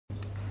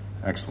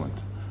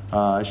Excellent.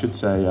 I should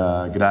say,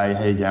 g'day,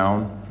 hey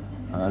down.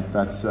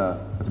 That's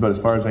about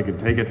as far as I could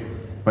take it.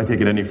 If I take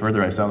it any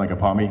further, I sound like a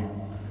pommy.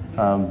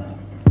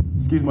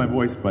 Excuse my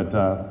voice, but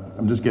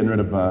I'm just getting rid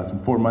of some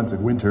 4 months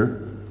of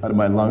winter out of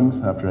my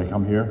lungs after I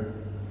come here.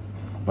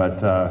 But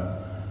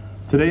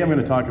today I'm going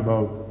to talk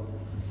about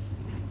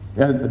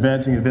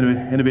advancing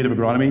innovative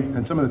agronomy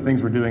and some of the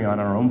things we're doing on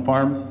our own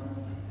farm.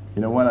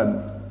 You know what,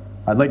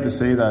 I'd like to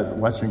say that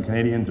Western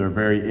Canadians are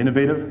very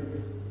innovative,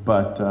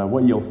 but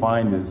what you'll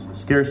find is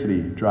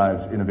scarcity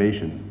drives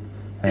innovation.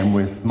 And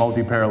with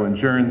multi-peril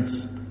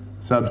insurance,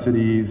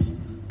 subsidies,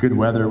 good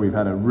weather, we've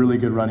had a really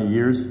good run of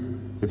years.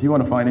 If you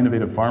want to find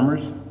innovative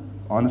farmers,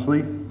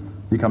 honestly,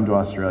 you come to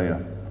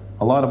Australia.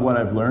 A lot of what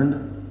I've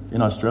learned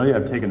in Australia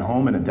I've taken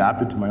home and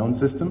adapted to my own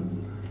system,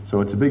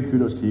 so it's a big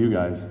kudos to you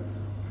guys.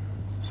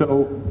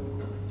 So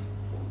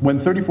when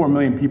 34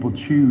 million people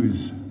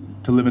choose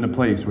to live in a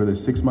place where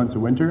there's 6 months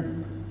of winter,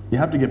 you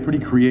have to get pretty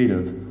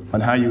creative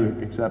on how you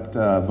accept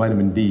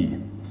vitamin D.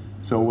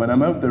 So when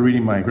I'm out there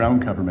reading my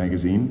ground cover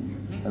magazine,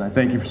 and I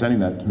thank you for sending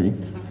that to me,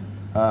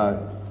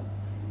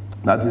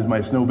 that is my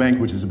snowbank,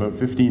 which is about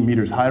 15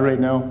 meters high right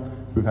now.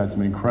 We've had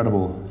some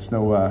incredible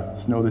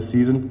snow this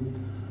season.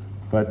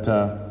 But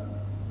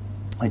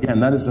again,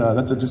 that's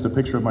just a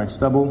picture of my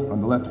stubble on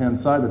the left-hand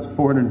side. That's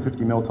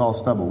 450 mil tall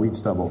stubble, wheat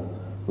stubble.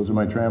 Those are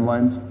my tram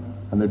lines,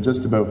 and they're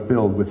just about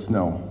filled with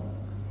snow.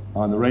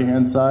 On the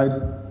right-hand side,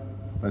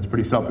 that's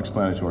pretty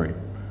self-explanatory.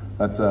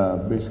 That's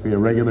basically a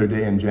regular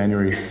day in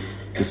January,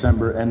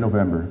 December, and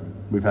November.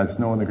 We've had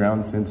snow on the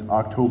ground since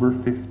October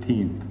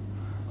 15th.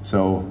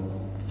 So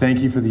thank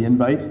you for the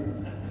invite.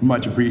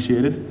 Much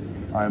appreciated.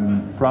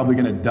 I'm probably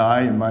going to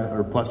die in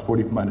plus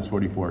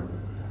 44.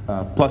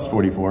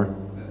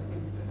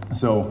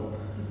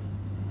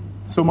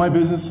 So my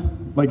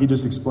business, like you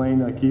just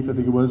explained, Keith, I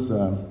think it was,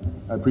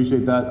 I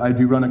appreciate that. I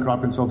do run a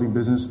crop consulting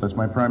business. That's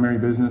my primary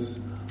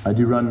business. I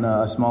do run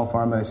a small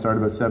farm that I started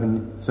about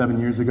seven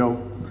years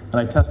ago, and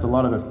I test a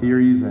lot of the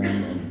theories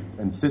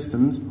and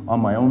systems on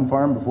my own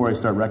farm before I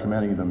start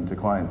recommending them to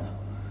clients.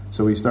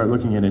 So we start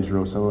looking at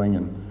inter-row sowing,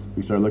 and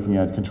we start looking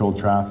at controlled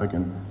traffic,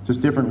 and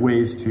just different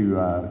ways to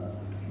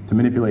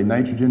manipulate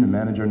nitrogen and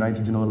manage our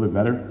nitrogen a little bit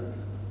better.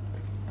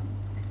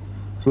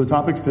 So the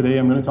topics today,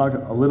 I'm going to talk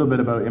a little bit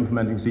about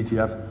implementing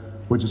CTF,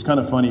 which is kind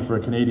of funny for a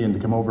Canadian to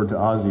come over to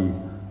Aussie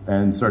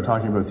and start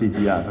talking about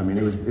CTF. I mean,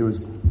 it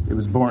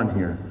was born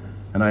here.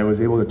 And I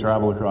was able to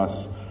travel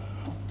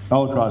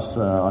all across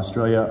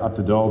Australia, up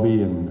to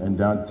Dalby and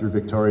down through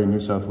Victoria and New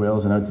South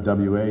Wales and out to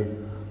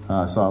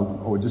WA.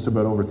 Saw just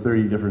about over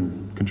 30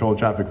 different controlled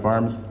traffic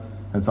farms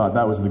and thought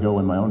that was the go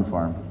in my own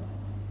farm.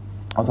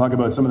 I'll talk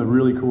about some of the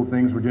really cool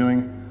things we're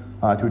doing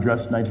to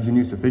address nitrogen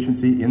use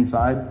efficiency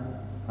inside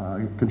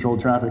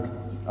controlled traffic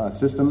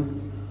system.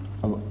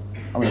 I'm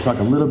going to talk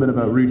a little bit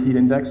about root heat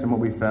index and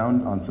what we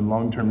found on some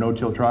long-term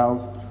no-till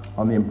trials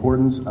on the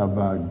importance of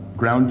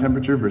ground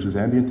temperature versus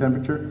ambient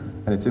temperature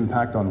and its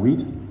impact on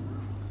wheat.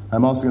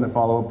 I'm also going to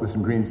follow up with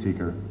some green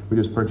seeker. We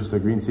just purchased a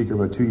green seeker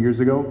about 2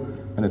 years ago,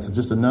 and it's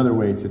just another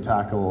way to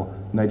tackle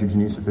nitrogen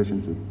use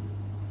efficiency.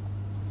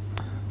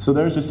 So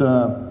there's just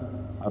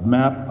a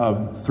map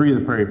of 3 of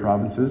the prairie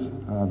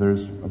provinces.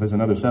 There's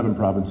another 7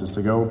 provinces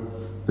to go.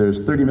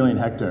 There's 30 million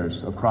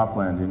hectares of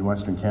cropland in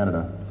Western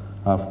Canada.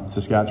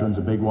 Saskatchewan's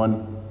a big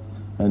one,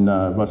 and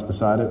what's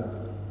beside it.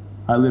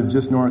 I live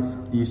just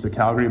northeast of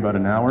Calgary, about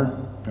an hour.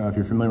 If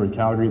you're familiar with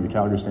Calgary, the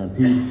Calgary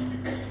Stampede,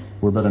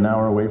 we're about an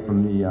hour away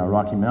from the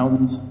Rocky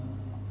Mountains.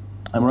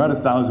 And we're at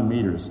 1,000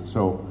 meters,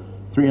 so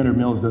 300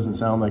 mils doesn't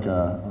sound like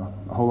a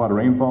whole lot of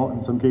rainfall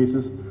in some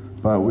cases,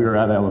 but we are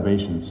at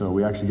elevation, so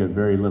we actually get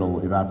very little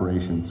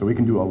evaporation. So we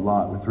can do a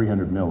lot with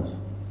 300 mils.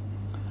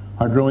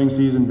 Our growing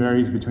season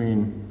varies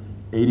between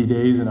 80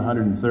 days and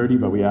 130,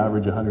 but we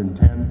average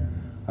 110.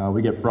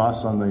 We get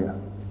frosts on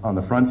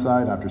the front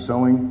side after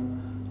sowing.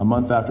 A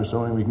month after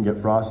sowing, we can get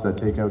frosts that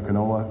take out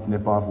canola,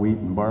 nip off wheat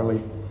and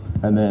barley,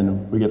 and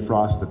then we get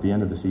frost at the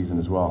end of the season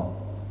as well.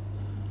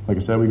 Like I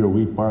said, we grow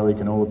wheat, barley,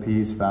 canola,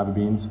 peas, faba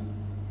beans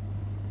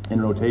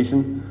in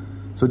rotation.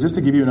 So just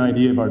to give you an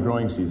idea of our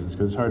growing seasons,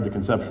 because it's hard to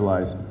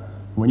conceptualize,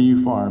 when you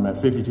farm at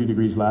 52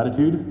 degrees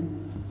latitude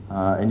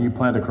and you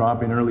plant a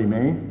crop in early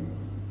May,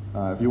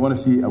 if you want to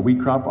see a wheat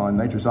crop on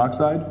nitrous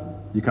oxide,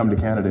 you come to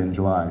Canada in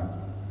July.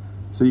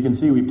 So you can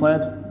see we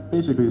plant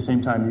basically the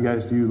same time you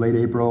guys do, late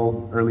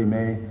April, early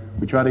May.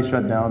 We try to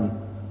shut down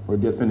or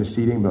get finished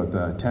seeding about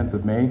the 10th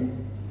of May,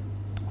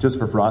 just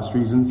for frost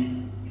reasons.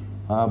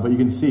 But you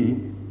can see,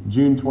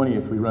 June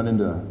 20th, we run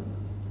into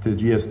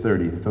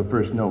GS30. So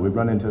first note, we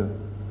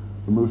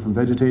move from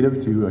vegetative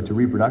to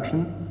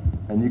reproduction.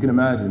 And you can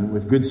imagine,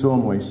 with good soil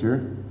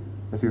moisture,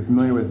 if you're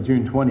familiar with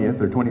June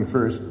 20th or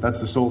 21st, that's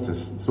the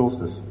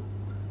solstice.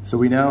 So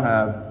we now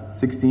have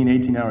 16,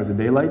 18 hours of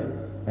daylight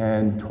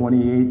and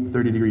 28,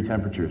 30 degree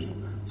temperatures.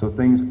 So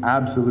things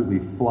absolutely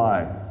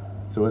fly.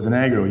 So as an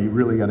agro, you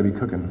really got to be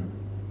cooking.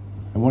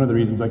 And one of the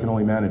reasons I can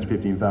only manage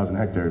 15,000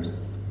 hectares.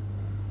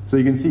 So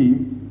you can see,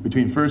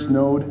 between first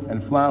node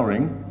and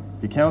flowering,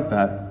 if you count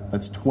that,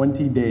 that's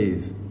 20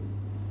 days.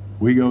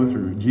 We go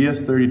through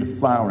GS30 to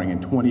flowering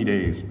in 20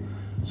 days.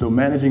 So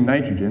managing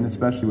nitrogen,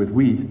 especially with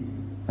wheat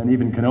and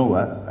even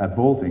canola at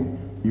bolting,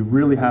 you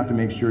really have to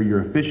make sure you're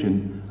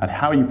efficient at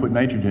how you put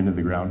nitrogen into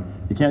the ground.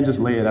 You can't just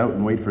lay it out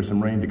and wait for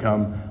some rain to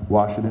come,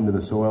 wash it into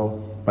the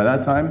soil. By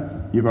that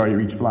time, you've already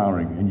reached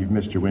flowering and you've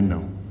missed your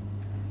window.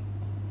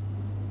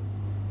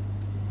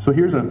 So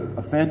here's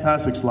a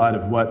fantastic slide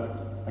of what,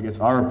 I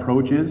guess, our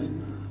approach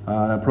is.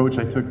 An approach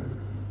I took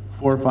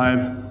 4 or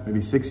 5,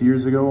 maybe 6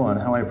 years ago on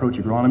how I approach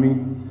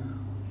agronomy.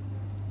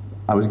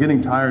 I was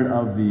getting tired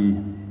of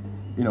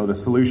the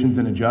solutions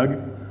in a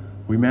jug.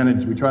 We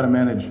try to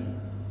manage,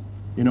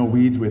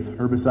 weeds with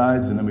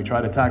herbicides, and then we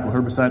try to tackle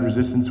herbicide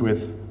resistance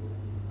with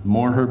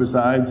more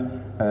herbicides,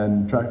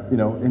 and try,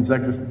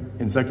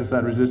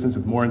 insecticide resistance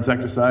with more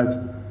insecticides.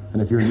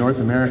 And if you're in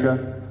North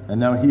America, and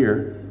now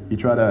here, you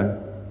try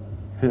to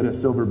hit a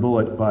silver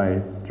bullet by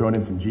throwing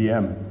in some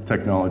GM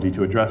technology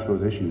to address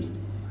those issues.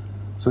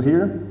 So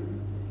here,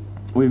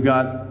 we've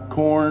got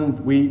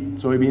corn, wheat,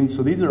 soybeans.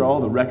 So these are all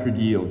the record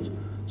yields.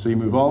 So you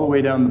move all the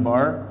way down the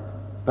bar.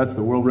 That's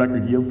the world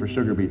record yield for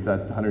sugar beets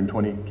at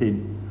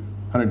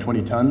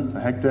 120 ton a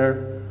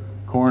hectare.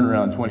 Corn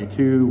around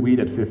 22, wheat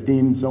at 15,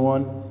 and so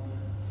on.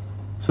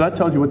 So that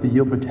tells you what the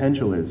yield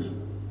potential is.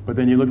 But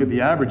then you look at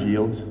the average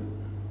yields,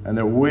 and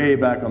they're way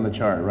back on the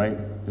chart, right?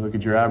 You look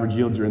at your average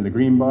yields are in the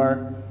green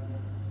bar.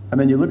 And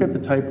then you look at the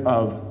type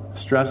of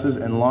stresses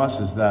and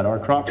losses that our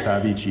crops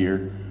have each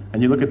year,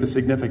 and you look at the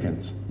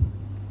significance.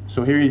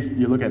 So here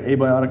you look at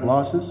abiotic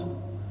losses,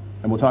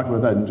 and we'll talk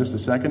about that in just a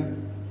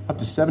second. Up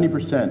to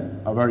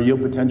 70% of our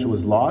yield potential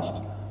is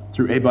lost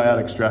through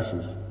abiotic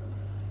stresses.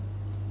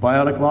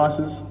 Biotic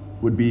losses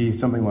would be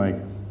something like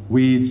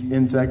weeds,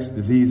 insects,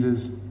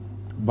 diseases,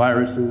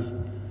 viruses.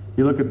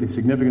 You look at the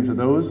significance of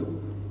those,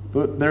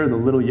 they're the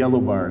little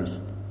yellow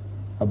bars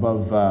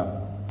above,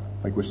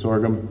 like with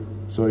sorghum,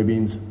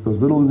 soybeans,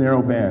 those little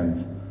narrow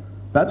bands.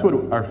 That's what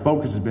our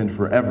focus has been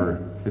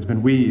forever. It's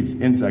been weeds,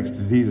 insects,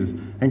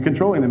 diseases, and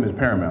controlling them is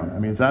paramount. I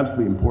mean, it's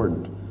absolutely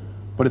important.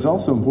 But it's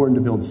also important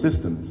to build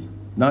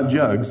systems, not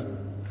jugs,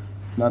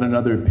 not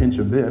another pinch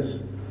of this,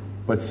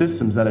 but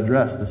systems that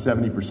address the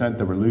 70%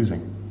 that we're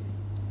losing.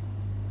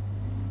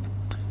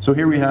 So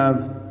here we have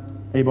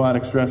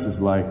abiotic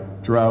stresses like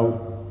drought,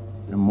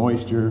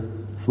 moisture,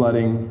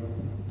 flooding,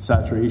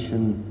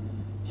 saturation,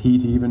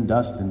 heat even,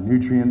 dust and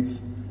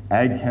nutrients.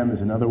 Ag chem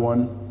is another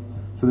one.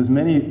 So there's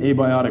many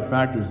abiotic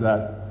factors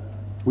that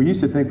we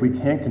used to think we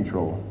can't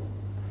control.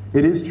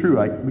 It is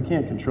true, we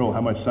can't control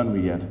how much sun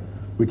we get.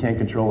 We can't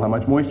control how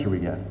much moisture we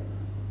get.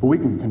 But we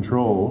can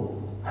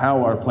control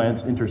how our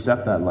plants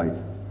intercept that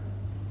light.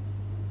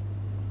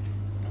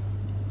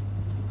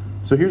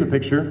 So here's a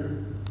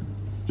picture,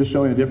 just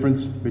showing the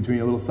difference between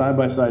a little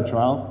side-by-side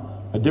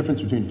trial, a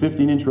difference between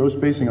 15-inch row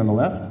spacing on the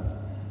left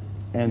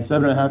and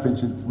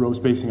 7.5-inch row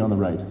spacing on the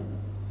right.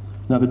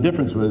 Now the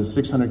difference was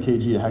 600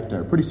 kg a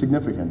hectare, pretty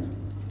significant.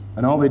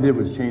 And all they did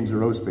was change the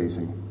row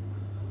spacing.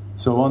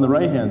 So on the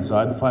right-hand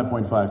side, the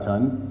 5.5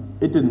 ton,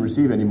 it didn't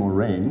receive any more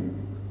rain.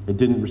 It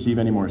didn't receive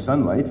any more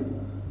sunlight.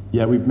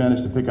 Yet we've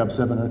managed to pick up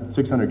 600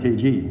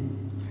 kg.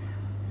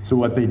 So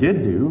what they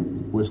did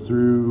do was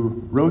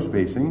through row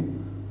spacing,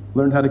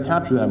 learn how to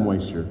capture that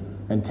moisture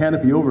and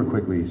canopy over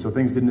quickly so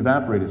things didn't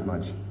evaporate as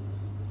much.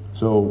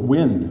 So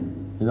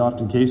wind, in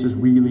often cases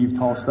we leave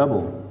tall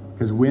stubble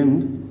because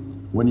wind,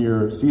 when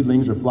your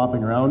seedlings are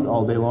flopping around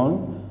all day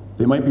long,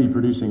 they might be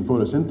producing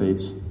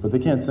photosynthates, but they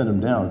can't send them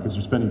down because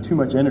they're spending too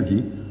much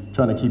energy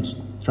trying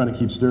to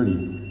keep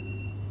sturdy.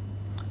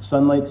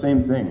 Sunlight, same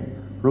thing.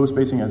 Row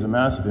spacing has a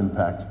massive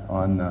impact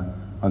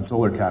on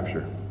solar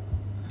capture.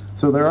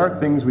 So there are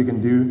things we can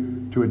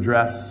do to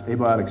address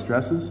abiotic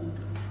stresses.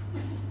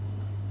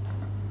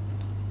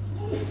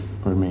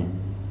 Pardon me.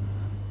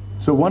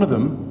 So one of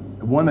them,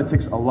 one that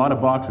ticks a lot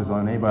of boxes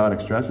on abiotic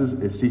stresses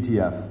is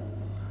CTF.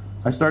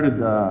 I started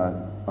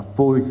a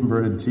fully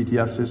converted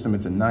CTF system.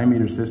 It's a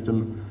 9-meter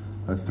system,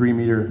 3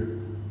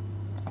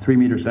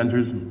 meter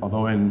centers,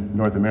 although in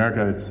North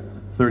America it's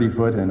 30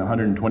 foot and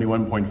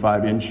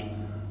 121.5 inch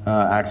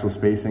axle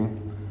spacing.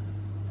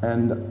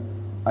 And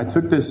I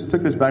took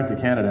this back to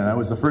Canada, and I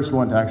was the first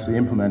one to actually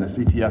implement a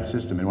CTF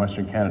system in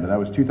Western Canada. That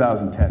was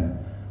 2010.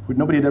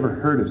 Nobody had ever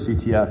heard of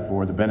CTF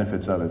or the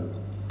benefits of it.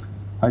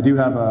 I do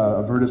have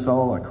a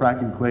vertisol, a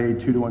cracking clay,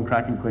 2-to-1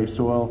 cracking clay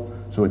soil,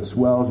 so it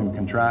swells and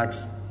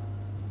contracts.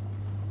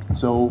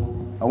 So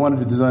I wanted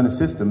to design a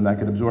system that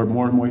could absorb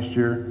more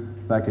moisture,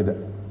 that could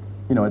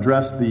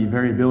address the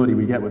variability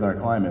we get with our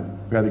climate.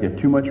 We either get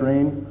too much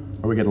rain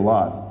or we get a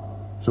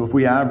lot. So if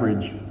we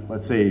average,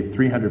 let's say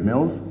 300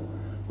 mils,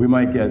 we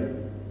might get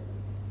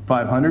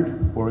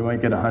 500 or we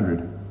might get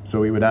 100.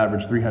 So we would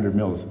average 300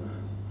 mils.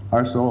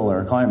 Our soil,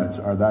 our climates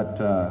are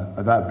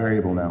that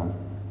variable now.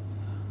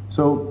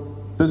 So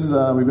this is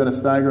we've got a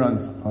stagger on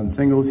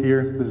singles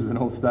here. This is an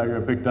old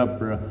stagger I picked up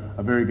for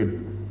a very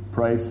good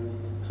price.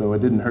 So it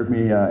didn't hurt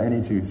me any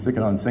to stick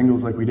it on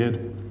singles like we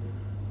did.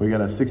 We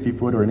got a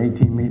 60-foot or an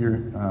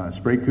 18-meter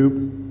spray coop,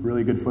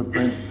 really good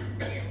footprint.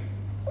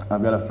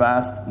 I've got a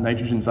fast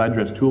nitrogen side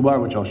dress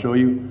toolbar, which I'll show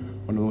you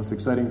one of the most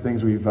exciting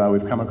things we've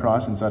come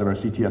across inside of our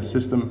CTF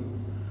system.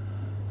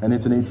 And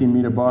it's an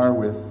 18-meter bar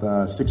with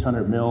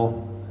 600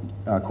 mil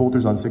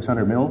coulters on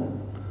 600 mil.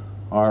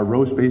 Our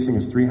row spacing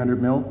is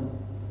 300 mil.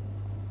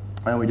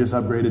 And we just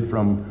upgraded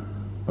from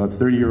about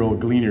 30-year-old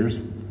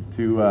gleaners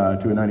to a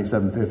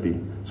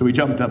 9750. So we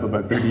jumped up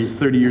about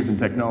 30 years in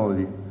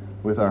technology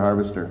with our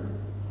harvester.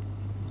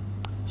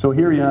 So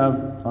here you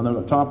have, on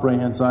the top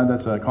right-hand side,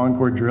 that's a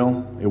Concord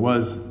drill. It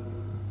was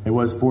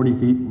 40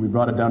 feet. We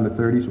brought it down to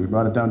 30, so we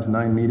brought it down to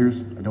 9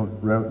 meters. I don't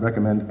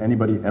recommend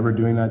anybody ever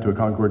doing that to a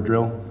Concord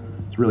drill.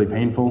 It's really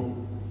painful.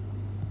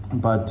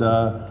 But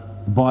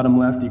bottom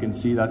left, you can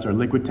see that's our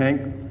liquid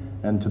tank.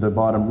 And to the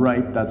bottom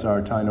right, that's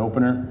our tine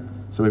opener.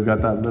 So we've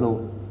got that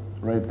little,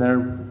 right there,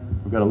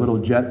 we've got a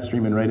little jet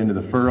streaming right into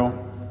the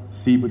furrow.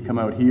 Seed would come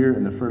out here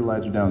and the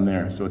fertilizer down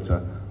there. So it's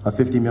a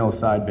 50 mil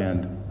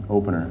sideband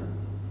opener.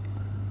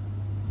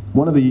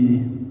 One of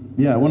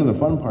the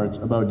fun parts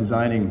about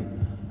designing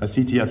a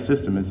CTF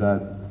system is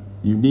that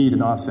you need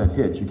an offset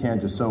hitch. You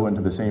can't just sow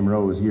into the same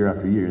rows year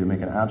after year. You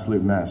make an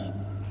absolute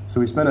mess. So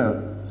we spent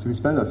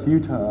a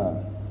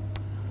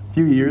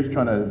few years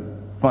trying to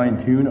fine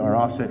tune our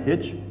offset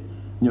hitch.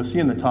 And you'll see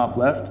in the top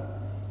left,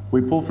 we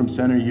pull from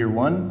center year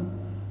 1,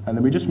 and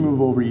then we just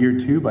move over year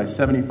 2 by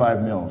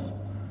 75 mils.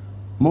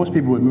 Most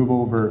people would move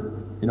over,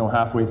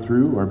 halfway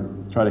through or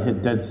try to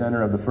hit dead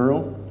center of the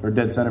furrow or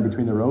dead center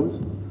between the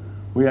rows.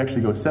 We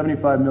actually go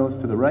 75 mils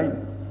to the right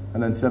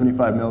and then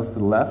 75 mils to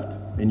the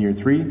left in year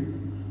 3.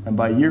 And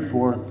by year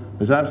 4,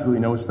 there's absolutely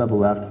no stubble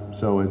left,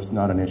 so it's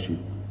not an issue.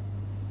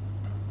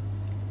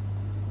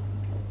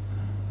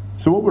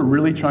 So what we're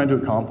really trying to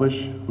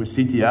accomplish with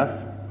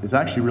CTF is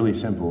actually really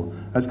simple.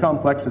 As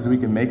complex as we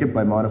can make it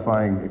by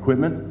modifying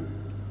equipment,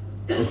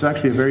 it's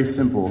actually a very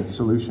simple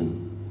solution.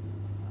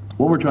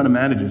 What we're trying to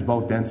manage is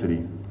bulk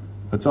density.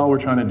 That's all we're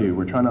trying to do.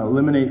 We're trying to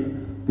eliminate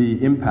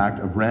the impact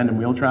of random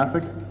wheel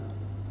traffic,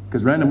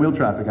 because random wheel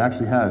traffic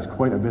actually has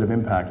quite a bit of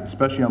impact,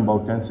 especially on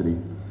bulk density.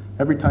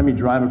 Every time you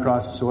drive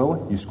across the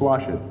soil, you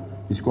squash it.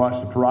 You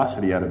squash the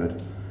porosity out of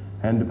it.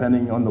 And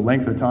depending on the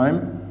length of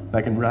time,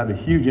 that can have a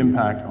huge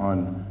impact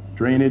on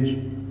drainage,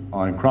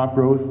 on crop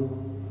growth.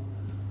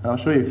 And I'll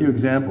show you a few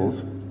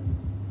examples.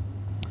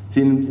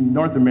 See, in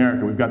North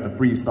America, we've got the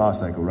freeze-thaw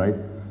cycle, right?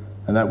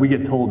 And that I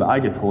get told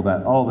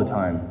that all the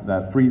time,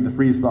 that the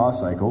freeze-thaw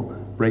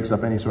cycle breaks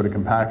up any sort of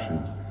compaction.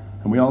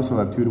 And we also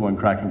have 2-to-1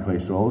 cracking clay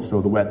soils,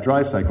 so the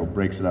wet-dry cycle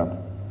breaks it up.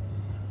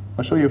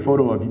 I'll show you a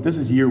photo of, this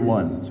is year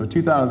 1, so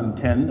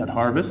 2010 at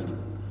harvest.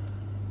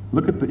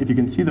 Look at if you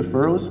can see the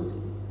furrows,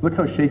 look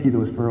how shaky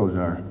those furrows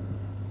are.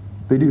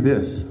 They do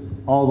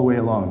this all the way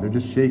along, they're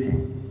just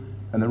shaking.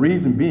 And the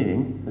reason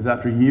being is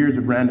after years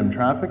of random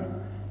traffic,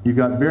 you've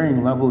got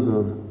varying levels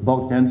of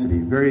bulk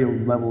density,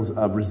 varying levels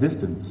of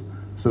resistance.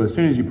 So as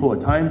soon as you pull a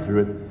tine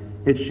through it,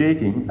 it's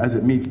shaking as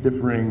it meets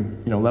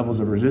differing levels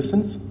of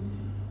resistance.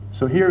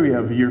 So here we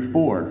have year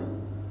 4.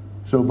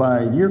 So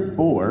by year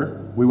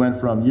 4, we went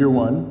from year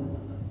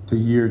 1 to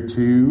year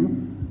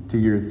 2 to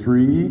year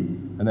 3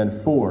 and then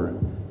 4.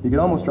 You can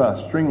almost draw a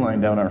string line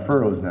down our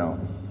furrows now,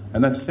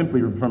 and that's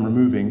simply from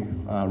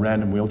removing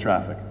random wheel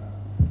traffic.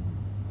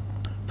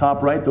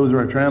 Top right, those are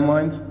our tram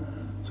lines.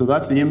 So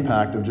that's the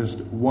impact of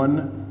just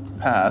one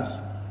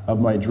pass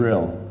of my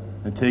drill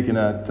and taken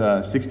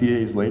at 60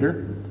 days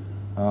later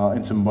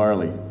in some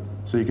barley.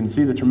 So you can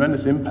see the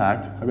tremendous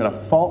impact. I've got a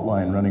fault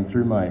line running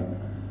through my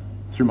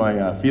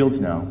fields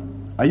now.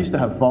 I used to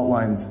have fault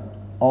lines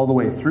all the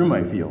way through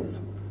my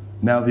fields.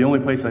 Now the only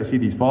place I see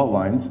these fault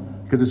lines,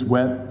 because it's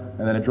wet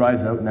and then it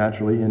dries out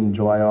naturally in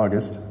July,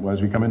 August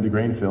as we come into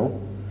grain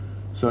fill.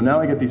 So now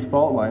I get these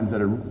fault lines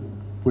that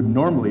would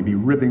normally be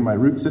ripping my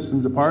root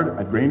systems apart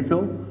at grain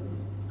fill.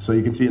 So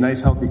you can see a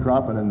nice healthy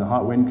crop, and then the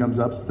hot wind comes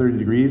up to 30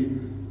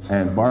 degrees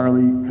and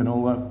barley,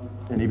 canola,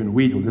 and even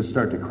wheat will just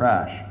start to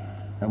crash.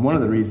 And one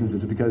of the reasons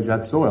is because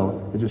that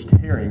soil is just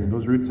tearing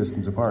those root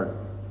systems apart.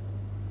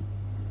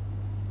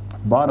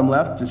 Bottom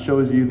left just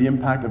shows you the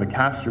impact of a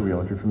caster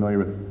wheel, if you're familiar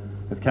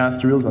with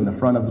caster wheels on the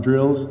front of the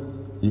drills.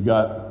 You've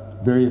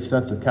got various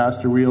sets of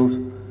caster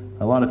wheels.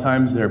 A lot of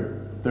times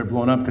they're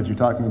blown up because you're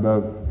talking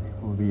about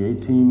what would be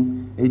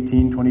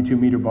 18, 22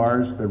 meter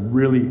bars.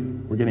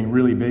 We're getting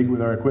really big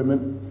with our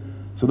equipment.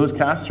 So those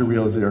caster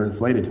wheels that are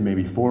inflated to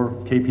maybe 4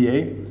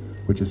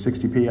 kPa, which is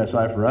 60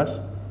 psi for us.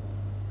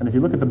 And if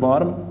you look at the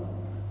bottom,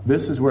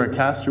 this is where a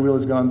caster wheel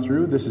has gone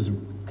through. This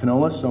is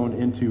canola sown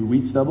into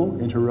wheat stubble,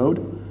 into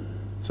road.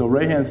 So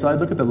right-hand side,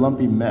 look at the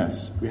lumpy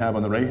mess we have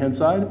on the right-hand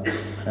side,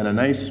 and a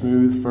nice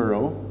smooth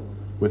furrow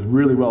with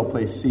really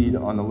well-placed seed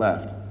on the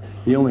left.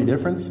 The only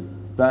difference,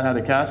 that had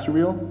a caster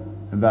wheel,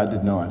 and that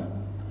did not.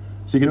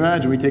 So you can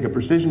imagine we take a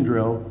precision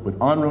drill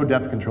with on-road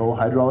depth control,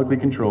 hydraulically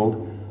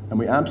controlled, and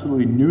we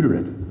absolutely neuter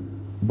it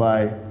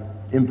by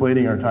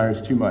inflating our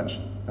tires too much.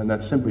 And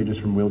that's simply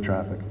just from wheel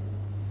traffic.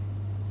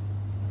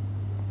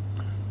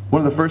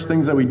 One of the first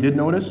things that we did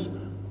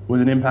notice was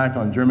an impact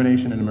on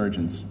germination and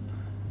emergence.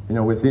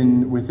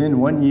 Within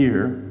 1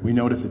 year, we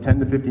noticed a 10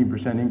 to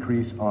 15%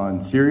 increase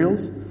on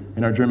cereals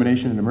in our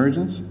germination and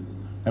emergence,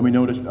 and we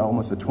noticed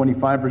almost a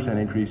 25%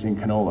 increase in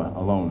canola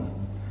alone.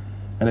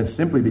 And it's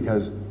simply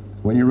because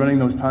when you're running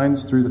those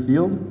tines through the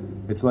field,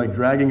 it's like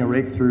dragging a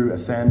rake through a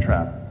sand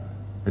trap.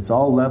 It's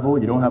all level,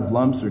 you don't have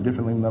lumps or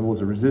different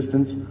levels of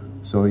resistance,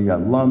 so you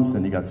got lumps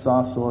and you got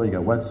soft soil, you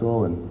got wet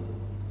soil,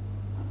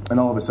 and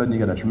all of a sudden you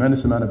got a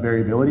tremendous amount of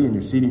variability in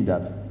your seeding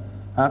depth.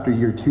 After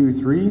year 2,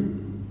 3,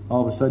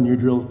 all of a sudden your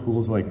drill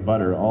pulls like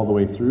butter all the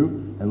way through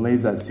and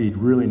lays that seed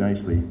really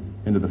nicely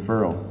into the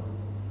furrow.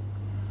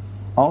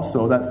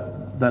 Also,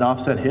 that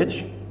offset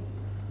hitch,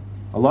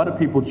 a lot of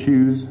people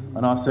choose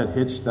an offset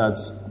hitch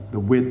that's the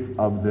width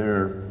of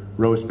their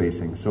row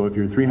spacing. So if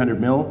you're 300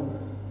 mil,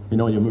 you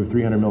know you'll move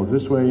 300 mils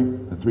this way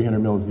and 300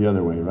 mils the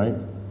other way, right?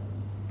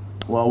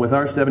 Well, with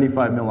our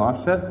 75 mil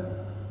offset,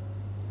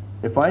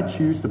 if I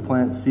choose to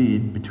plant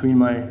seed between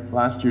my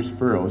last year's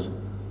furrows,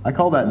 I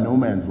call that no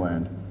man's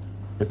land.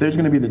 If there's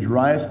going to be the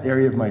driest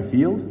area of my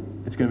field,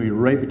 it's going to be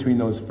right between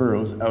those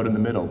furrows out in the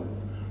middle.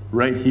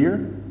 Right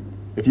here,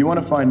 if you want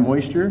to find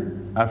moisture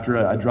after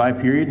a dry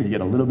period and you get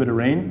a little bit of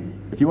rain,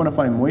 if you want to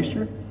find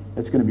moisture,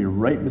 it's going to be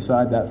right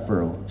beside that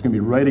furrow. It's going to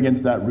be right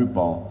against that root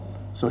ball.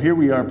 So here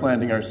we are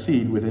planting our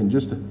seed within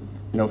just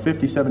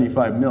 50,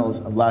 75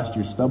 mils of last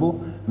year's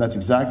stubble, and that's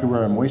exactly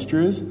where our moisture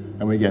is,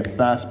 and we get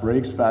fast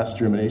breaks, fast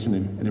germination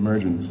and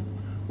emergence.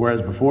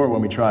 Whereas before,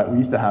 when we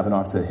used to have an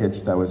offset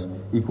hitch that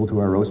was equal to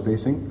our row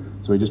spacing,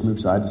 so we just moved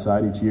side to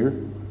side each year.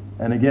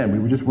 And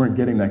again, we just weren't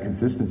getting that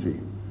consistency.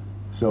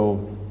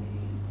 So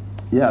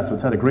yeah, so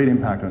it's had a great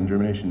impact on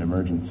germination and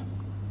emergence.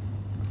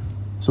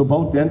 So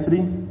bulk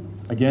density,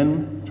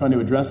 again, trying to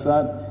address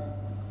that.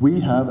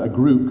 We have a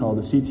group called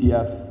the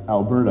CTF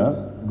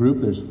Alberta group.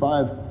 There's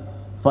five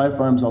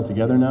farms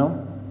altogether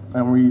now,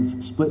 and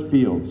we've split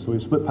fields. So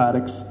we've split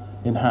paddocks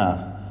in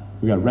half.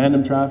 We got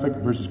random traffic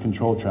versus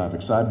controlled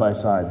traffic, side by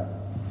side.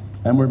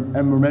 And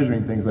we're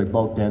measuring things like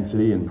bulk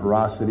density and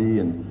porosity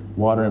and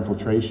water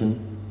infiltration.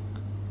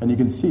 And you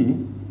can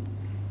see,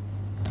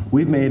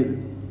 we've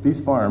made these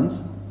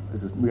farms,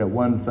 we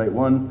got site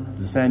 1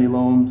 is a sandy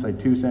loam, site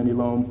 2 sandy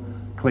loam,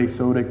 clay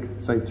sodic,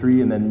 site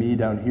 3, and then me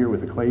down here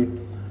with the clay.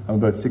 I'm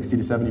about 60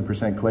 to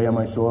 70% clay on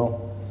my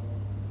soil.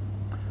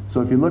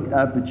 So if you look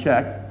at the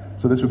check,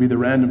 so this would be the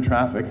random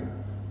traffic.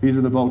 These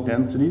are the bulk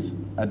densities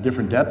at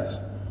different depths.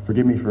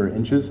 Forgive me for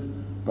inches,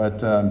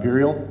 but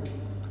imperial.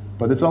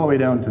 But it's all the way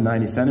down to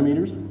 90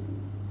 centimeters.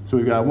 So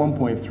we've got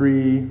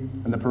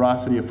 1.3 and the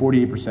porosity of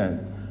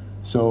 48%.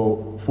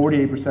 So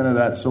 48% of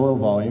that soil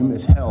volume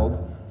is held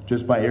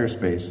just by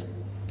airspace.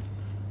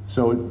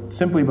 So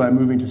simply by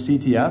moving to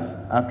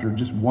CTF after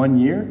just 1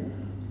 year,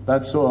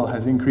 that soil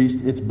has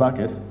increased its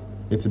bucket,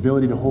 its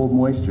ability to hold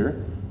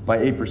moisture, by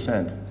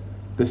 8%.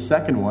 The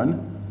second one,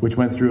 which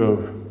went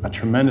through a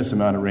tremendous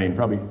amount of rain,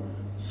 probably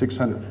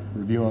 600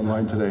 review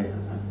online today.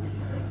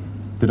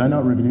 Did I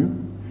not review?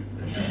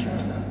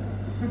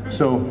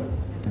 So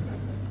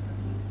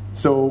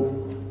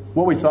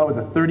what we saw was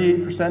a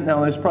 38%. Now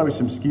there's probably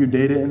some skewed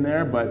data in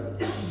there,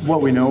 but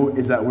what we know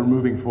is that we're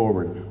moving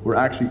forward. We're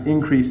actually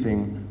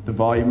increasing the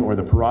volume or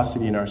the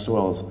porosity in our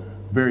soils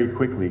very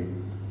quickly.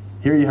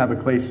 Here you have a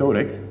clay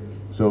sodic,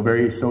 so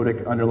very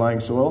sodic underlying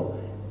soil.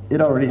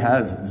 It already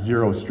has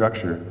zero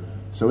structure.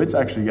 So it's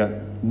actually got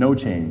no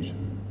change,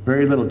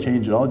 very little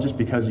change at all, just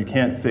because you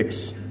can't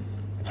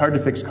it's hard to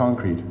fix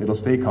concrete. It'll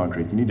stay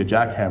concrete. You need a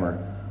jackhammer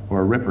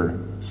or a ripper,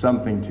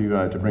 something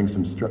to bring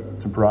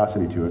some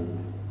porosity to it.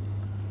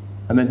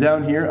 And then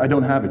down here, I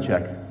don't have a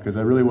check, because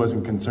I really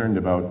wasn't concerned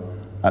about,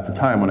 at the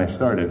time when I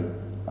started,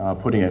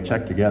 putting a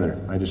check together.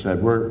 I just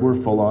said, we're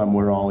full on,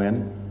 we're all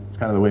in. It's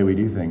kind of the way we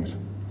do things.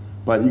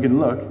 But you can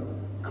look,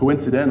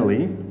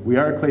 coincidentally, we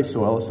are a clay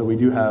soil, so we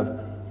do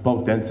have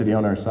bulk density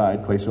on our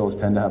side. Clay soils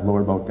tend to have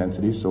lower bulk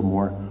densities, so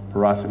more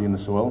porosity in the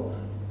soil.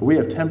 But we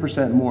have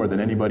 10% more than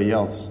anybody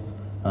else,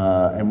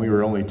 and we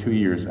were only 2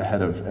 years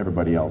ahead of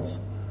everybody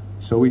else.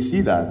 So we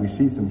see that. We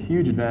see some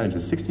huge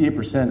advantages.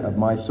 68% of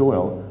my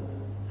soil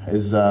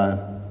is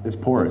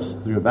porous.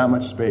 There's got that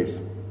much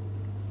space.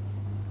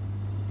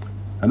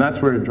 And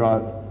that's where it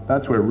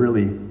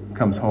really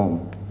comes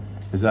home,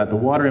 is that the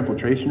water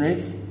infiltration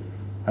rates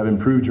have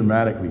improved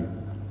dramatically.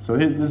 So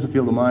this is a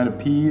field of mine of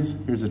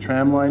peas. Here's a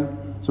tram line.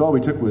 So all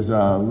we took was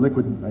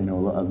liquid,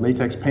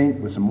 latex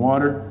paint with some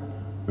water.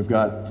 We've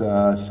got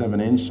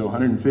 7-inch, so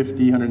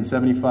 150,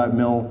 175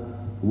 mil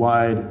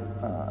wide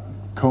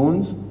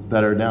cones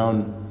that are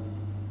down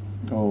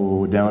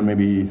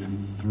maybe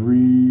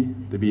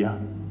they'd be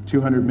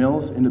 200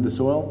 mils into the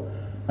soil.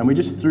 And we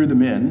just threw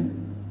them in,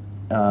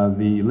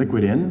 the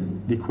liquid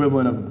in, the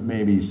equivalent of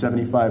maybe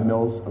 75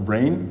 mils of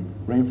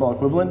rainfall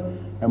equivalent,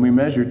 and we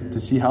measured to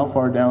see how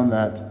far down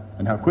that,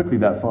 and how quickly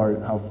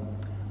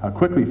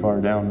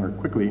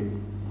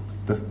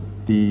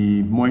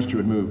the moisture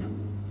would move.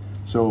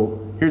 So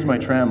here's my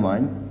tram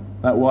line.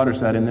 That water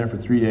sat in there for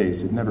 3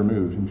 days. It never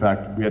moved. In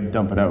fact, we had to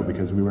dump it out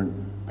because we weren't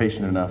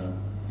patient enough.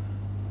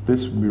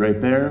 This would be right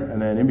there,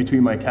 and then in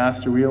between my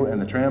caster wheel and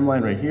the tram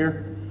line right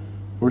here,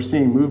 we're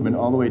seeing movement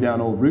all the way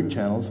down old root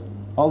channels,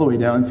 all the way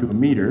down to a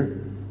meter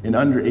in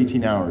under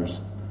 18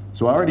 hours.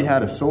 So I already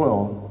had a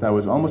soil that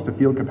was almost to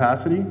field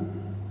capacity,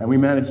 and we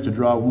managed to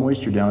draw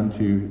moisture down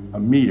to a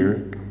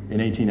meter in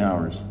 18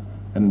 hours.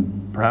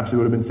 And perhaps it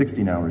would have been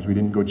 16 hours. We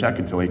didn't go check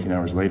until 18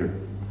 hours later.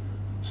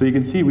 So you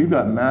can see we've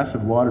got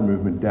massive water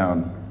movement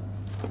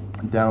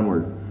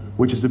downward,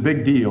 which is a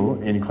big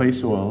deal in clay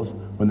soils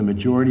when the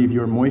majority of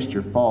your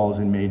moisture falls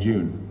in May,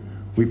 June.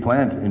 We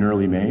plant in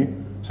early May,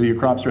 so your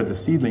crops are at the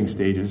seedling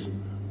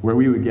stages where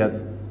we would get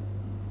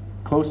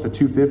close to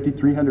 250,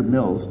 300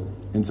 mils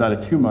inside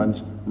of 2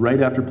 months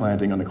right after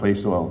planting on the clay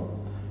soil.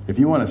 If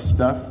you want to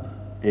stuff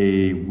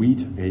a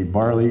wheat, a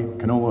barley,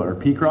 canola, or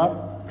pea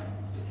crop,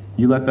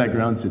 you let that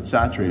ground sit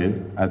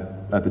saturated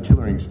at the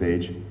tillering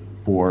stage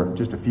for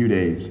just a few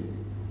days.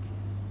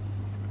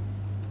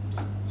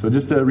 So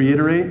just to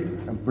reiterate,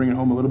 I'm bringing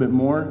home a little bit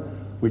more.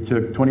 We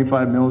took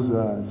 25 mils,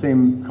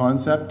 same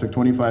concept, took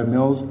 25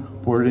 mils,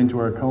 poured it into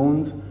our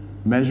cones,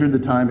 measured the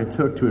time it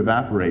took to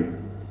evaporate.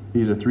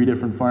 These are 3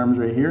 different farms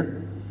right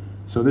here.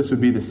 So this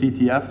would be the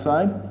CTF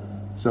side.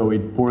 So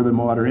we'd pour the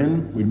water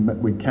in,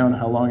 we'd count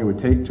how long it would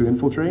take to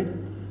infiltrate.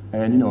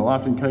 And, you know,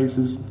 often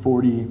cases,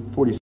 40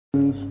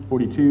 seconds,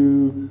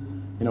 42,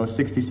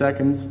 60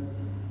 seconds.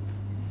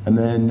 And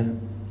then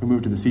we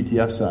moved to the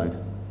CTF side.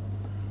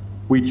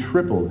 We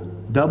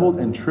doubled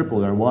and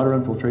tripled our water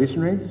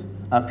infiltration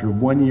rates after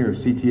 1 year of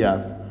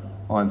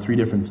CTF on 3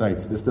 different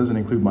sites. This doesn't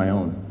include my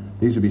own.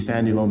 These would be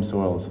sandy loam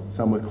soils,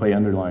 some with clay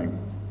underlying.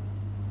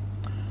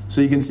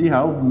 So you can see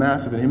how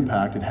massive an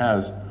impact it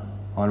has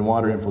on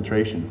water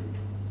infiltration.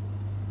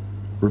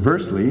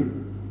 Reversely,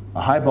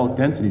 a high bulk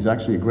density is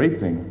actually a great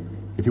thing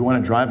if you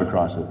want to drive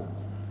across it.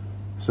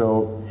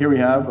 So here we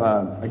have,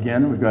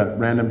 again, we've got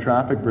random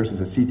traffic versus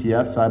a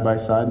CTF side by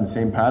side in the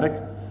same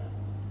paddock.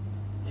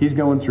 He's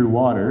going through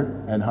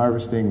water and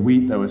harvesting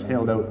wheat that was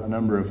hailed out a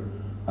number of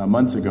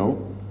months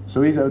ago.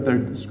 So he's out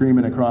there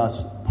screaming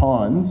across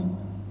ponds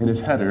in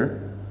his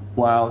header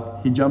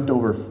while he jumped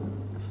over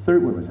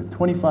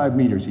 25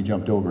 meters he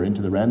jumped over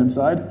into the random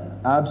side,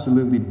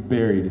 absolutely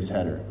buried his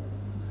header.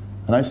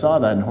 And I saw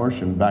that in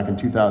Horsham back in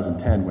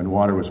 2010 when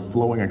water was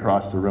flowing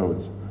across the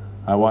roads.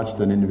 I watched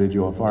an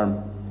individual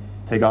farm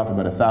take off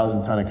about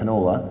 1,000 ton of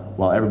canola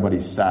while everybody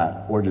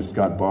sat or just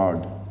got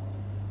bogged.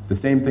 The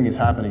same thing is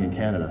happening in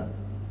Canada.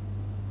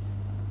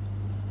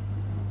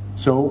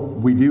 So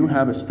we do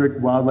have a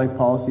strict wildlife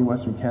policy in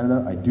Western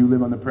Canada. I do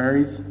live on the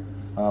prairies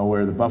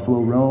where the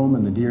buffalo roam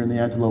and the deer and the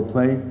antelope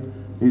play.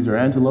 These are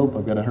antelope.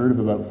 I've got a herd of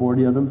about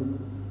 40 of them.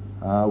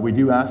 We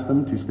do ask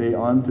them to stay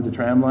on to the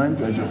tram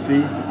lines. As you'll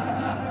see,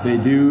 they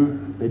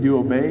do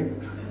obey.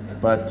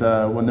 But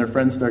when their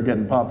friends start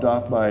getting popped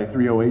off by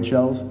 308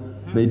 shells,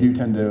 they do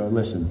tend to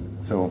listen.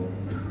 So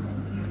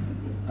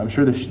I'm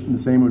sure the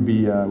same would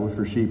be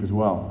for sheep as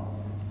well.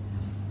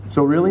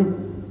 So really,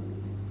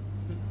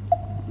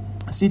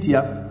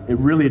 CTF, it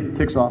really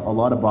ticks off a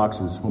lot of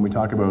boxes when we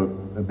talk about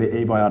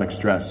abiotic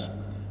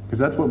stress, because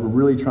that's what we're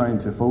really trying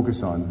to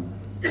focus on.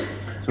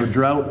 So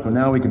drought, so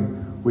now we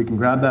can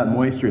grab that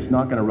moisture, it's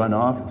not going to run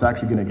off, it's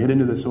actually going to get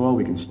into the soil,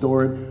 we can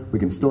store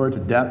it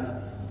to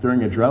depth.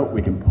 During a drought,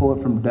 we can pull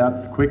it from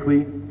depth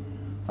quickly.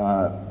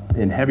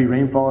 In heavy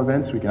rainfall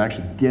events, we can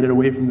actually get it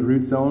away from the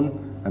root zone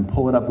and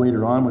pull it up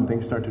later on when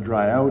things start to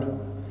dry out.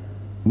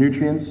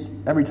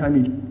 Nutrients, every time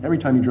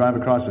you drive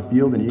across a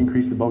field and you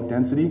increase the bulk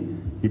density,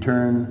 you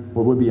turn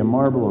what would be a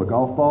marble or a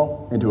golf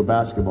ball into a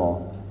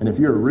basketball. And if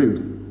you're a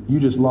root, you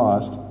just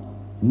lost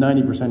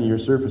 90% of your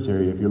surface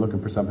area if you're looking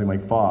for something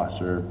like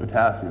phos or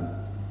potassium.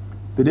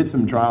 They did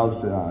some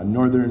trials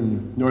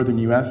northern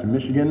US and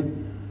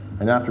Michigan,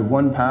 and after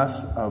one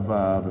pass of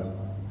a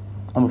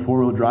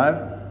 4-wheel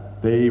drive,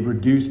 they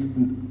reduced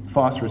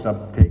phosphorus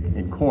uptake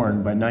in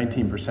corn by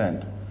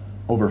 19%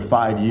 over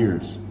 5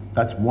 years.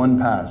 That's one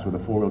pass with a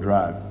 4-wheel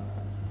drive.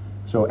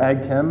 So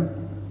ag chem,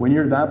 when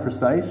you're that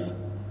precise,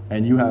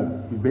 and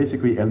you've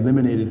basically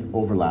eliminated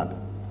overlap.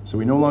 So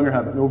we no longer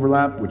have an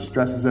overlap, which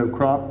stresses out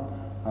crop,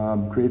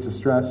 creates a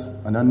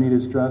stress, an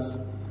unneeded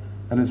stress.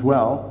 And as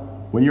well,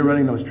 when you're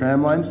running those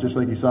tram lines, just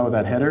like you saw with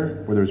that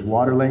header, where there's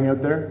water laying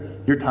out there,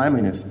 your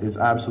timeliness is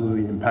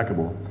absolutely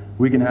impeccable.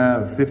 We can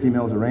have 50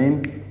 mils of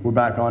rain, we're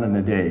back on in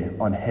a day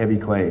on heavy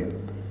clay.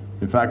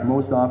 In fact,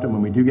 most often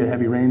when we do get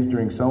heavy rains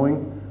during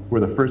sowing, we're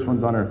the first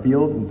ones on our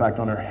field, in fact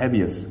on our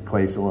heaviest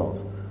clay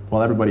soils,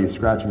 while everybody is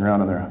scratching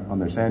around on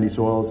their sandy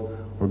soils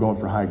or going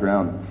for high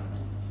ground.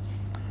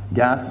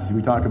 Gases,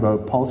 we talk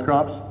about pulse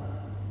crops.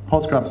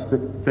 Pulse crops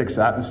fix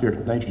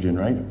atmospheric nitrogen,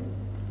 right?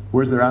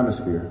 Where's their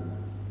atmosphere?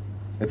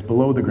 It's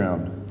below the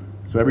ground.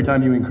 So every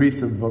time you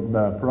increase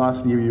the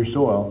porosity of your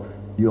soil,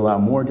 you allow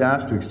more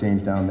gas to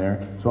exchange down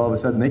there, so all of a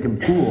sudden they can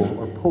pool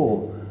or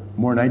pull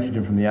more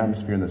nitrogen from the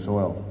atmosphere in the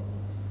soil.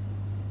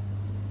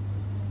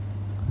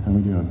 How are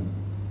we doing?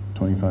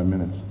 25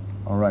 minutes.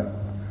 All right.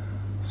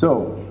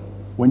 So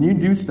when you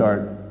do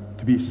start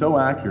to be so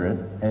accurate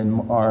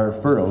and our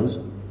furrows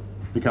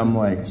become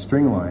like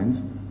string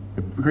lines,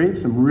 it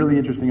creates some really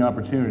interesting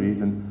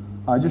opportunities, and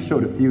I just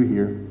showed a few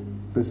here.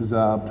 This is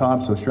up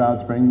top, so shroud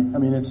spring. I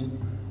mean,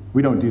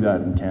 we don't do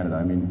that in Canada.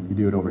 I mean, you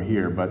do it over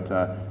here, but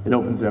it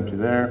opens up to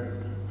there.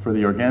 For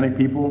the organic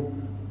people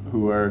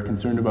who are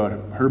concerned about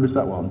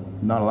herbicide, well,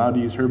 not allowed to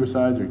use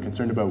herbicides or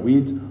concerned about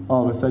weeds,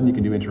 all of a sudden you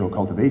can do interrow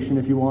cultivation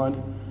if you want.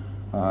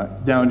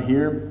 Down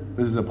here,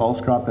 this is a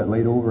pulse crop that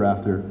laid over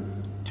after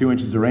 2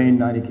 inches of rain,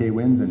 90K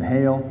winds, and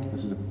hail.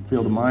 This is a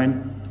field of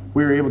mine.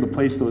 We were able to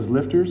place those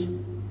lifters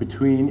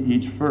between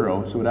each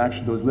furrow, so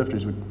those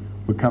lifters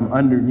would come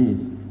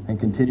underneath and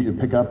continue to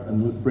pick up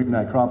and bring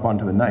that crop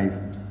onto the knife,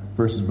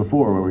 versus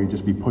before where we'd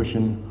just be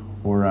pushing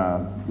or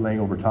laying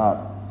over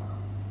top.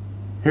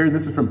 Here,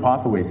 this is from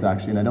Pothawaite's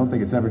actually, and I don't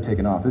think it's ever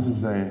taken off. This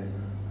is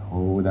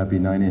would that be a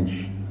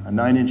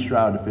 9-inch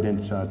shroud to fit in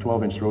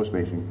 12-inch row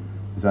spacing.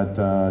 Is that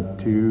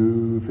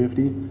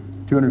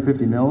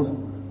 250 mils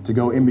to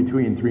go in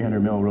between 300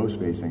 mil row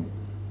spacing.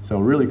 So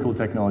really cool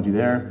technology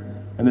there.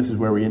 And this is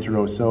where we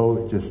inter-row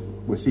sow. Just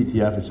with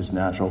CTF, it's just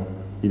natural.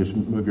 You just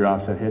move your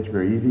offset hitch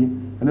very easy.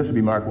 And this would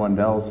be Mark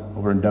Wandell's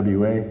over in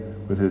WA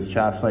with his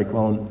chaff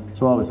cyclone.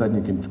 So all of a sudden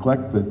you can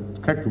collect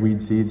the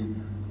weed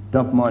seeds,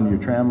 dump them onto your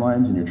tram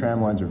lines, and your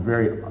tram lines are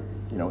very,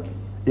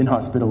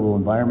 inhospitable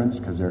environments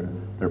because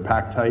they're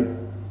packed tight,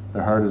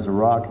 they're hard as a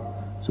rock.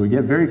 So we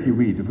get very few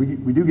weeds. If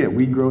we do get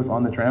weed growth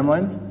on the tram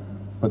lines,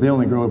 but they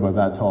only grow about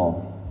that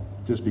tall,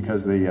 just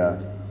because they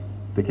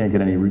can't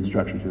get any root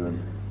structure to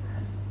them.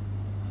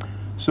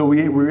 So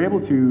we were able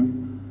to,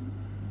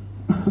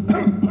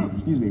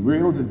 we were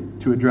able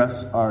to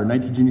address our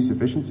nitrogen use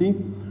efficiency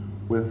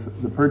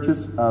with the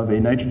purchase of a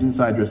nitrogen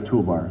side dress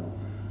toolbar.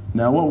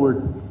 Now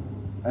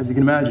as you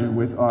can imagine,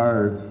 with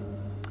our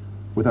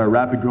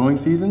rapid growing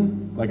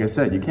season, like I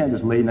said, you can't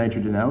just lay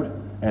nitrogen out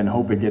and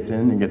hope it gets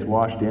in and gets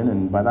washed in,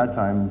 and by that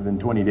time, within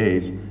 20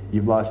 days,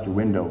 you've lost your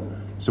window.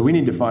 So we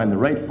need to find the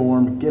right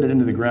form, get it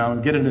into the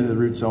ground, get it into the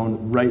root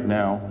zone right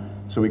now,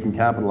 so we can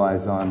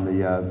capitalize on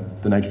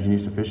the nitrogen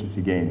use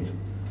efficiency gains.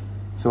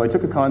 So I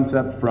took a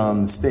concept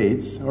from the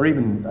States, or I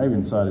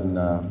even saw it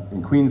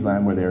in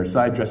Queensland, where they're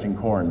side dressing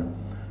corn.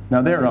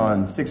 Now they're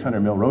on 600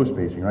 mil row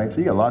spacing, right? So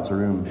you got lots of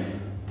room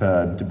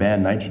to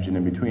band nitrogen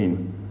in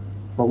between.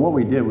 But what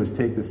we did was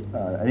take this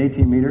an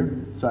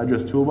 18-meter side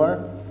dress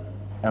toolbar,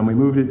 and we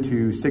moved it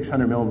to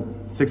 600 mil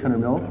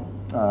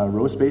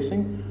row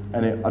spacing,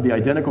 and the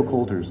identical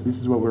coulters. This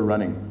is what we're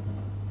running.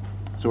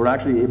 So we're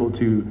actually able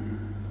to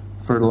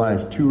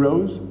fertilize 2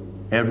 rows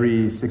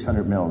every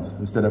 600 mils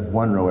instead of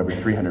 1 row every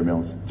 300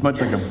 mils. It's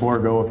much like a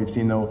Borgo, if you've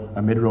seen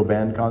a mid-row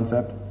band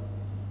concept.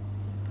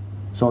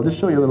 So I'll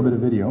just show you a little bit of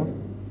video.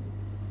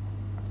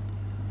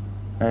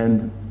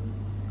 And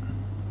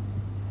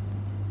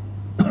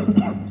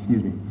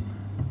excuse me.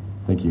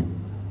 Thank you.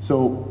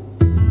 So,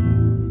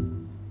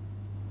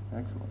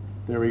 excellent.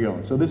 There we go.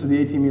 So this is the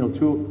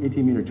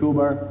 18-meter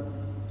toolbar.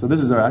 So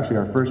this is actually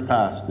our first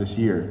pass this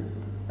year.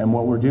 And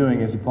what we're doing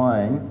is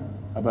applying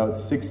about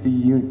 60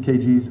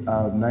 kgs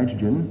of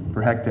nitrogen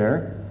per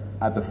hectare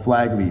at the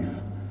flag leaf.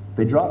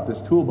 They dropped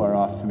this toolbar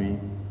off to me,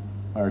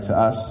 or to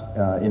us,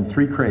 in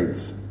 3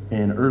 crates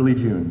in early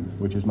June,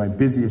 which is my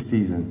busiest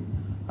season.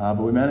 But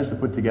we managed to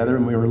put together,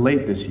 and we were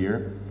late this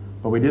year,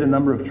 but we did a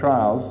number of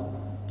trials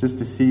just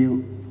to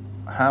see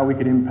how we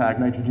could impact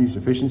nitrogen use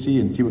efficiency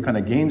and see what kind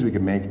of gains we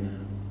could make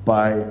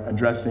by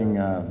addressing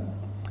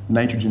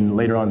nitrogen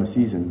later on in the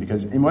season.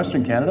 Because in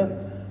Western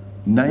Canada,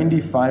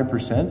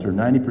 95% or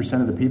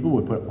 90% of the people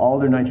would put all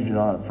their nitrogen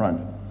on up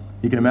front.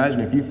 You can imagine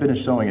if you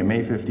finish sowing at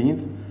May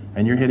 15th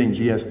and you're hitting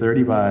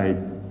GS30 by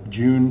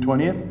June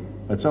 20th,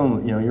 that's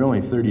only, you're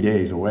only 30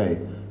 days away.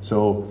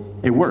 So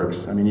it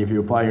works. I mean, if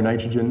you apply your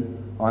nitrogen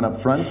on up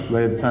front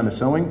right at the time of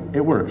sowing,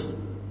 it works.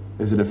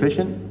 Is it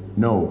efficient?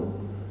 No.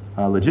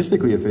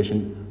 Logistically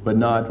efficient, but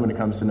not when it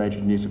comes to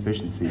nitrogen use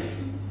efficiency.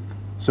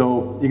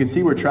 So you can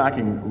see we're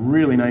tracking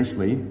really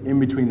nicely in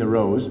between the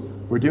rows.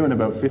 We're doing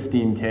about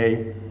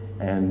 15K,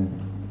 and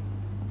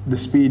the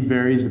speed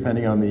varies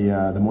depending on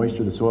the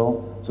moisture of the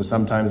soil. So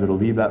sometimes it'll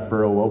leave that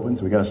furrow open,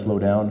 so we got to slow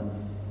down.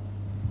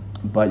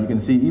 But you can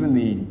see even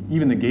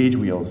the gauge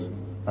wheels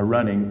are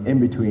running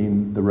in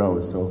between the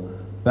rows. So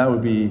that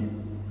would be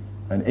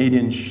an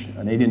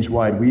 8-inch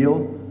wide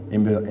wheel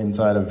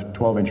inside of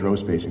 12-inch row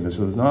spacing.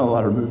 So there's not a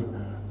lot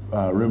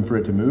of room for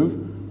it to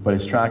move, but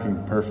it's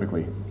tracking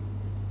perfectly.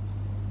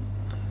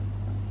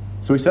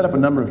 So we set up a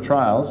number of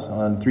trials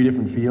on 3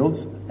 different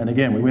fields, and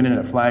again, we went in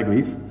at flag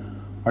leaf.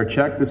 Our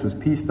check, this was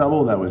pea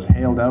stubble that was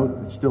hailed out.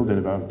 It still did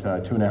about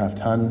 2.5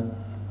 ton.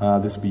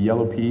 This would be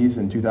yellow peas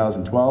in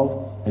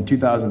 2012. In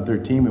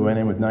 2013, we went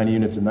in with 90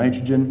 units of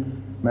nitrogen,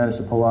 managed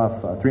to pull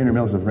off 300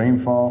 mils of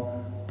rainfall,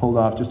 pulled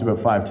off just about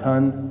 5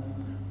 ton.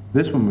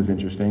 This one was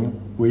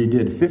interesting. We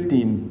did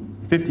 15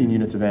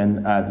 units of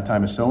N at the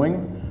time of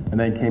sowing, and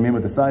then came in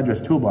with the side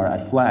dress toolbar at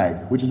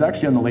flag, which is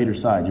actually on the later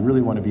side. You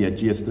really want to be at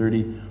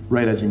GS30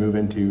 right as you move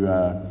into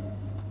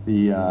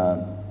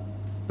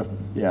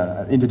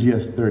into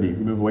GS30.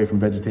 You move away from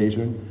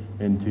vegetation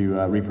into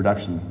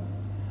reproduction.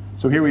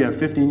 So here we have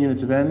 15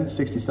 units of N,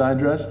 60 side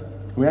dressed,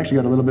 and we actually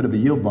got a little bit of a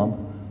yield bump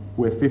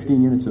with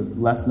 15 units of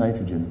less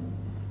nitrogen.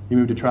 We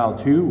moved to trial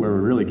 2, where we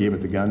really gave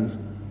it the guns,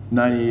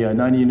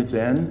 90 units of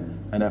N,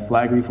 and that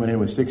flag leaf went in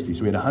with 60.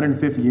 So we had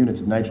 150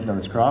 units of nitrogen on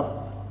this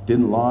crop,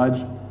 didn't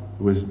lodge.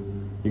 It was,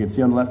 you can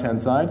see on the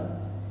left-hand side,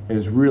 it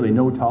is really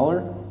no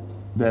taller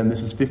than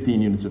this is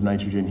 15 units of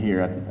nitrogen here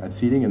at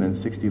seeding, and then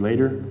 60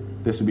 later.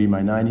 This would be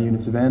my 90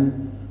 units of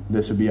N,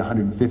 this would be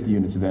 150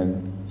 units of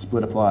N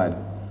split applied.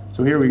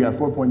 So here we got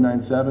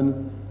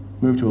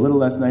 4.97, move to a little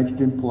less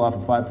nitrogen, pull off a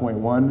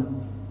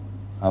 5.1.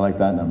 I like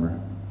that number.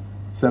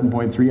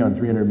 7.3 on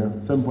 300 mil,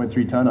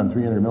 7.3 ton on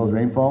 300 mils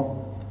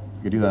rainfall.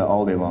 You could do that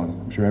all day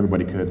long. I'm sure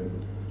everybody could.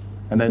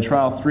 And then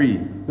trial 3.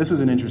 This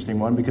was an interesting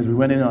one because we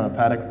went in on a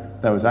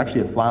paddock that was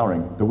actually at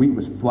flowering. The wheat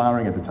was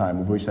flowering at the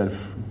time. We said,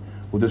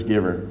 we'll just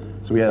give her.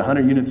 So we had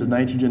 100 units of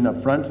nitrogen up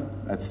front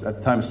at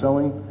the time of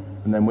sowing,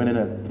 and then went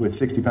in with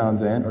 60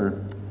 pounds of N,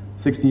 or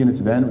 60 units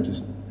of N, which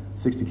is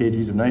 60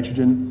 kgs of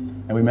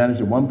nitrogen, and we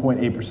managed a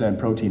 1.8%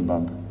 protein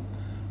bump.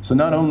 So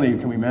not only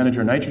can we manage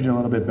our nitrogen a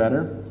little bit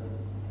better,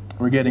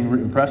 we're getting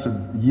impressive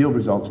yield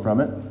results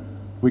from it.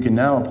 We can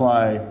now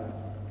apply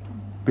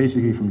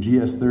basically from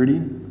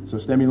GS30, so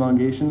stem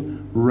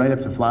elongation, right up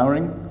to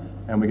flowering,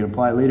 and we can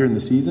apply later in the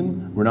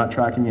season. We're not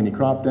tracking any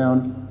crop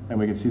down, and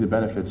we can see the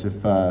benefits.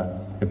 If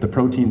the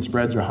protein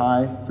spreads are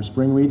high for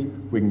spring wheat,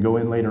 we can go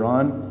in later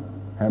on,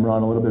 hammer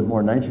on a little bit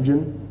more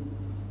nitrogen,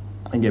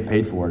 and get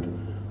paid for it.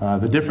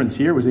 The difference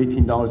here was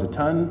 $18 a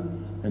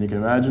ton, and you can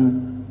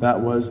imagine that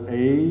was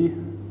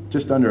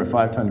just under a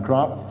 5-ton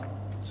crop.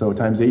 So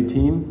times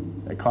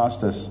 18, it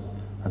cost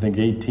us, I think,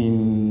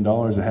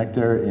 $18 a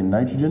hectare in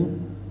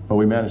nitrogen, but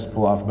we managed to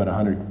pull off about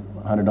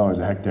 $100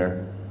 a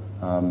hectare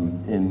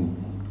in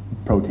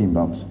protein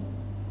bumps.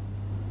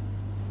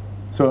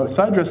 So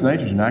side dress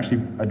nitrogen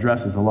actually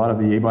addresses a lot of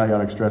the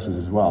abiotic stresses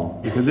as well,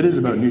 because it is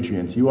about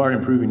nutrients. You are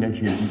improving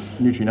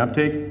nutrient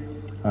uptake.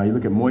 You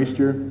look at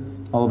moisture.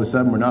 All of a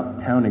sudden, we're not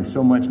pounding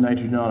so much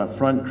nitrogen on up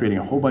front, creating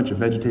a whole bunch of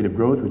vegetative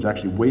growth, which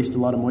actually wastes a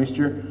lot of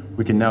moisture.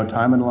 We can now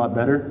time it a lot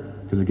better,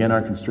 because again,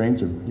 our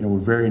constraints are, we're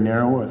very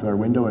narrow with our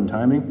window and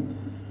timing.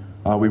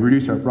 We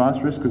reduce our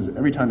frost risk, because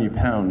every time you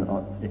pound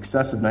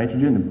excessive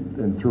nitrogen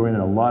and throw in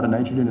a lot of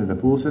nitrogen into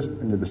the pool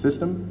system, into the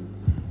system,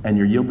 and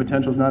your yield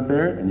potential is not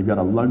there, and you've got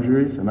a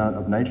luxurious amount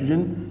of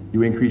nitrogen,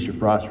 you increase your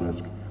frost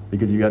risk.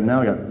 Because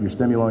now you got your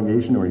stem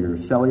elongation or your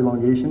cell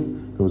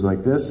elongation goes like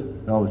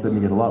this, and all of a sudden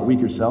you get a lot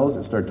weaker cells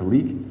that start to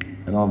leak,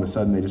 and all of a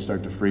sudden they just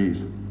start to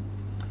freeze.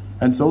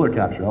 And solar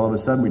capture, all of a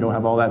sudden we don't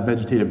have all that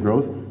vegetative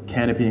growth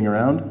canopying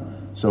around,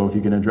 so if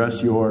you can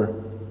address your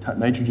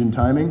nitrogen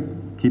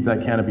timing, keep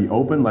that canopy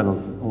open, let a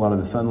lot of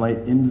the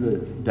sunlight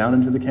down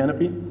into the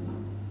canopy,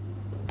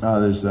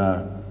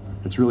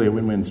 it's really a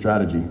win-win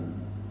strategy.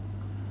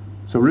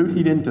 So root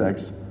heat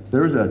index,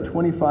 there was a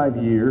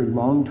 25-year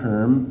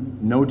long-term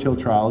no-till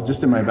trial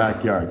just in my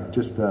backyard,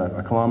 just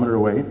a kilometer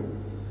away.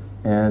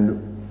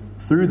 And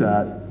through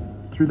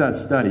that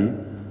study,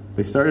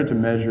 they started to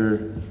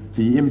measure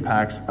the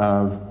impacts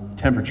of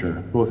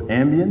temperature, both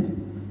ambient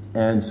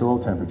and soil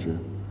temperature.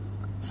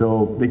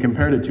 So they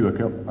compared it to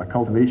a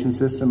cultivation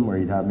system where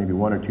you'd have maybe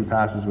 1 or 2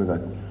 passes with a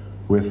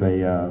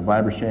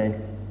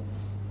vibrishank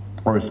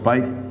or a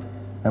spike.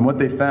 And what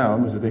they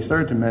found was that they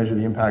started to measure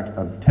the impact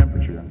of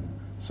temperature.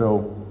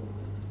 So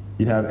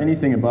you'd have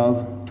anything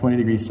above 20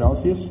 degrees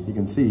Celsius, you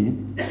can see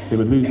they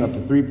would lose up to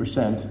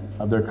 3%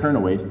 of their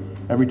kernel weight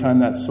every time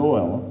that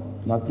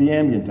soil, not the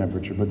ambient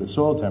temperature, but the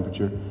soil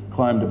temperature,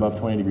 climbed above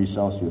 20 degrees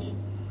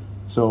Celsius.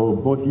 So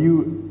both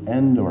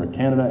or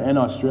Canada and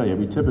Australia,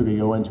 we typically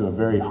go into a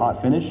very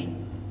hot finish.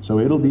 So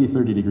it'll be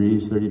 30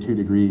 degrees, 32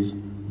 degrees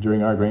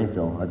during our grain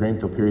fill. Our grain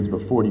fill period's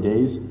about 40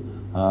 days,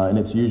 and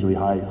it's usually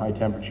high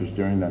temperatures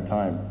during that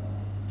time.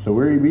 So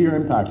we are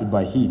impacted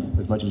by heat,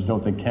 as much as you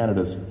don't think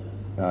Canada's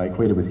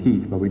equated with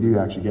heat, but we do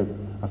actually get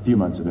a few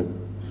months of it,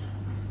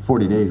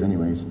 40 days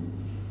anyways.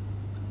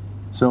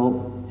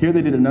 So here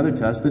they did another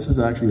test. This is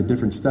actually a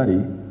different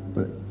study,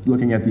 but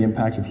looking at the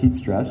impacts of heat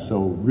stress,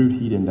 so root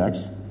heat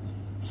index.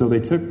 So they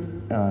took,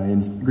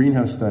 in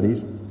greenhouse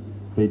studies,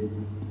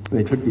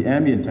 they took the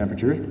ambient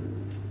temperature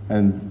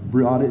and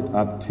brought it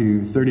up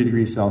to 30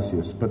 degrees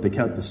Celsius, but they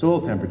kept the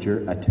soil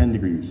temperature at 10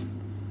 degrees.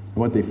 And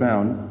what they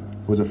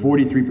found was a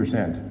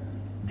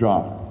 43%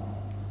 drop,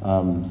 a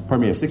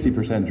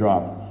 60%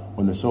 drop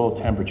when the soil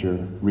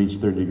temperature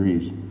reached 30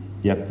 degrees,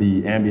 yet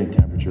the ambient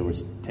temperature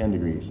was 10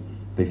 degrees.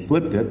 They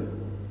flipped it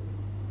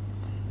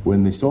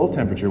when the soil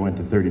temperature went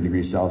to 30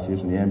 degrees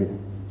Celsius and the ambient,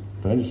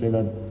 did I just say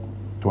that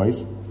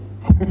twice?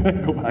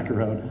 Go back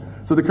around.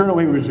 So the kernel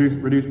weight was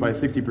reduced by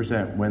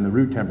 60% when the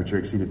root temperature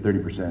exceeded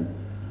 30%.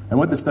 And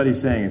what the study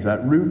is saying is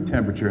that root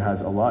temperature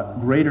has a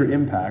lot greater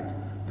impact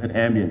than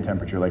ambient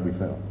temperature like we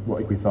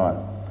thought.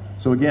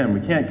 So again, we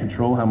can't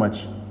control how much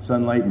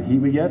sunlight and heat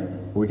we get,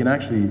 but we can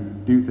actually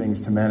do things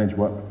to manage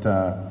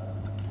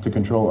to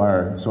control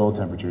our soil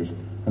temperatures.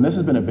 And this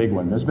has been a big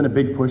one. There's been a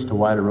big push to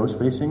wider row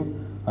spacing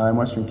in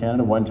Western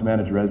Canada, one to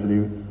manage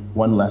residue,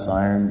 one less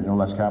iron,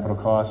 less capital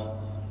costs.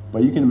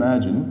 But you can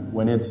imagine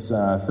when it's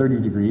 30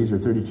 degrees or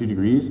 32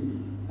 degrees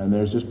and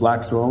there's just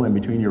black soil in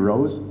between your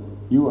rows,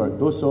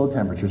 those soil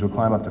temperatures will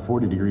climb up to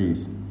 40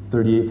 degrees,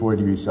 38, 40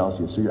 degrees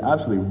Celsius. So you're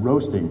absolutely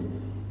roasting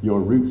your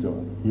root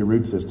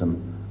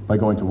system by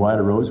going to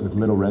wider rows with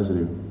little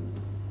residue.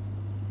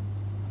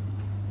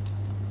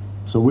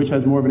 So which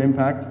has more of an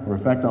impact or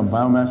effect on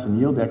biomass and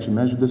yield? They actually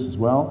measured this as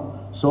well.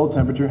 Soil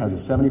temperature has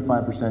a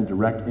 75%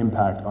 direct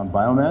impact on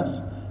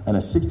biomass and a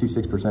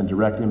 66%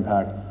 direct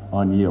impact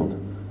on yield.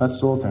 That's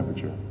soil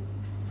temperature.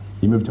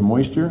 You move to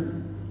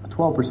moisture, a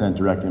 12%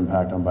 direct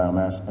impact on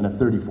biomass and a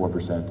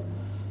 34%.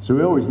 So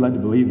we always led to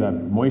believe that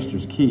moisture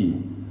is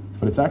key,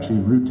 but it's actually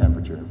root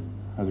temperature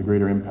has a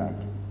greater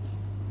impact.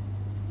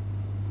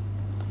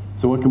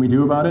 So what can we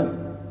do about it?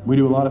 We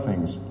do a lot of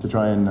things to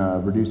try and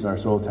reduce our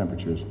soil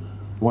temperatures.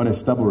 One is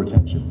stubble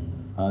retention.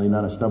 The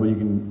amount of stubble you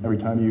can, every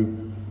time you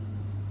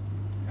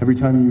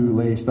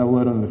lay stubble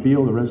out on the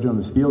field, the residue on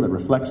this field, it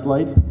reflects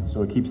light,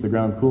 so it keeps the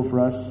ground cool for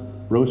us.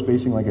 Row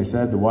spacing, like I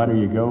said, the wider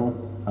you go,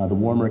 the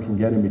warmer it can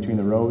get in between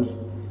the rows.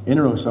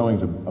 Inter-row sowing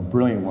is a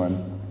brilliant one,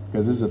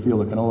 because this is a field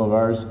of canola of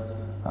ours.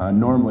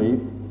 Normally,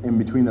 in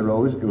between the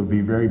rows, it would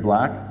be very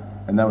black,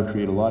 and that would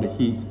create a lot of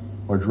heat,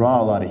 or draw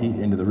a lot of heat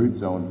into the root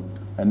zone.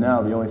 And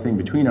now the only thing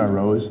between our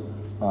rows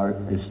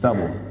is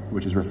stubble,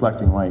 which is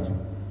reflecting light.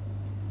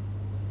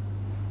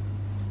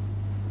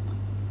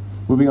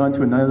 Moving on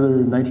to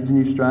another nitrogen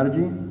use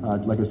strategy.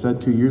 Like I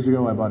said, 2 years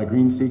ago, I bought a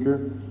green seeker.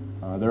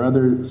 There are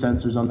other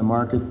sensors on the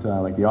market,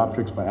 like the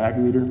Optrix by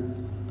AgLeader,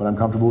 but I'm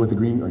comfortable with the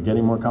green, or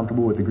getting more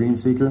comfortable with the green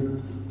seeker.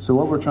 So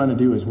what we're trying to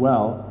do as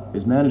well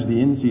is manage the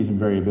in-season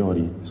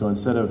variability. So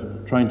instead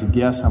of trying to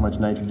guess how much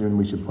nitrogen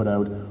we should put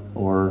out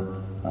or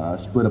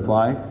split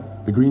apply,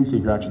 the green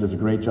seeker actually does a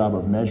great job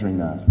of measuring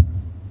that.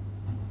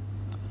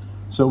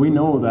 So we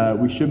know that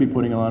we should be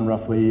putting on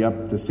roughly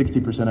up to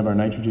 60% of our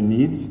nitrogen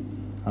needs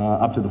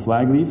up to the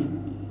flag leaf,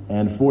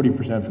 and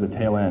 40% for the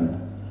tail end.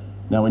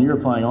 Now when you're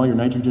applying all your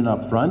nitrogen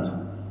up front,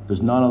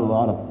 there's not a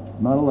lot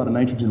of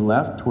nitrogen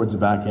left towards the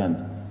back end,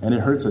 and it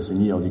hurts us in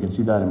yield. You can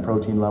see that in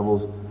protein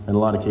levels. In a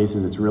lot of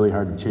cases, it's really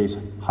hard to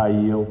chase high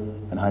yield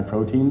and high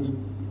proteins,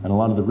 and a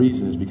lot of the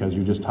reason is because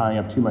you're just tying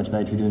up too much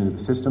nitrogen into the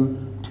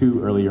system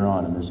too earlier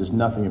on, and there's just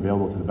nothing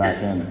available to the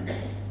back end.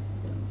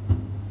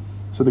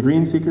 So the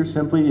green seeker,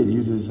 simply, it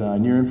uses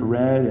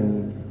near-infrared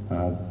and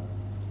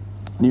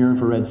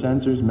near-infrared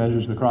sensors,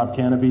 measures the crop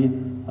canopy,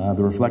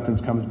 the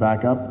reflectance comes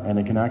back up, and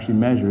it can actually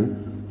measure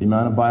the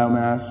amount of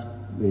biomass,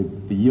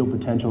 the yield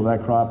potential of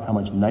that crop, how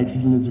much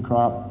nitrogen is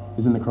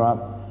in the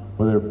crop,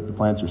 whether the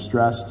plants are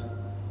stressed.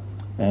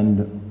 And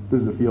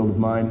this is a field of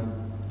mine,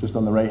 just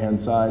on the right-hand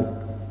side.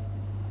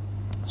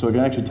 So it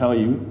can actually tell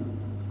you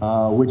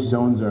which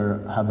zones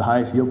have the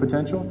highest yield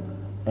potential,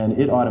 and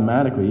it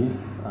automatically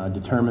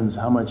determines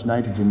how much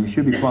nitrogen you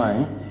should be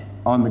applying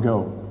on the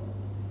go.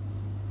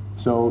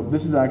 So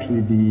this is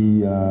actually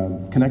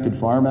the Connected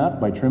Farm app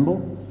by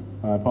Trimble.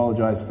 I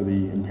apologize for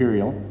the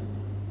Imperial,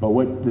 but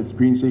what this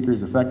green seeker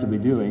is effectively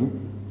doing,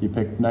 you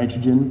pick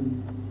nitrogen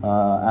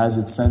as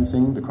it's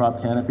sensing the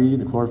crop canopy,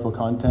 the chlorophyll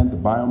content, the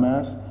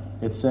biomass.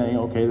 It's saying,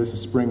 okay, this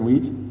is spring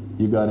wheat.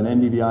 You've got an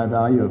NDVI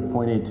value of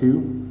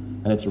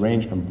 0.82, and it's a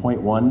range from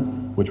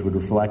 0.1, which would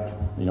reflect,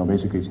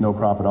 basically it's no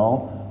crop at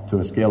all, to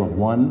a scale of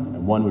 1,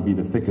 and 1 would be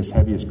the thickest,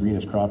 heaviest,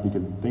 greenest crop you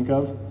could think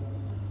of.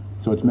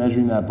 So it's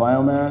measuring that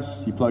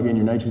biomass. You plug in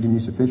your nitrogen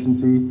use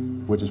efficiency,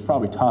 which is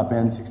probably top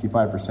end,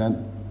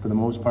 65% for the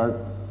most part,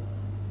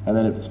 and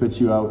then it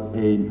spits you out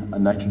a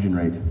nitrogen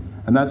rate.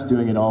 And that's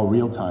doing it all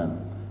real time.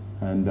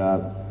 And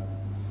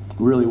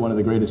really one of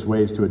the greatest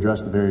ways to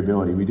address the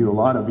variability. We do a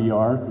lot of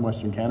VR in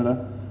Western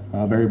Canada,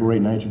 variable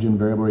rate nitrogen,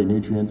 variable rate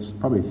nutrients,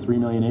 probably 3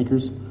 million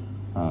acres.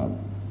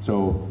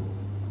 So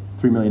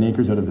 3 million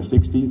acres out of the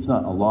 60. It's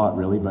not a lot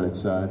really, but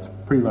it's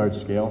pretty large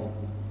scale.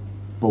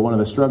 But one of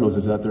the struggles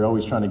is that they're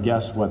always trying to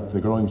guess what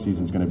the growing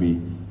season is going to be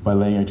by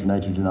laying out your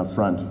nitrogen up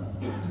front.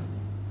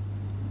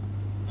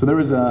 So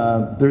there's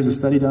a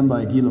study done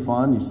by Guy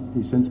Lafon.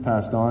 He's since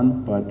passed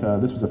on, but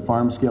this was a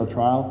farm scale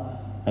trial,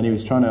 and he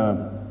was trying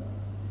to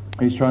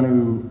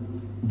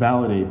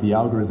validate the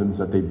algorithms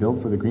that they built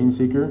for the green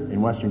seeker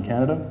in Western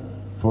Canada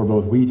for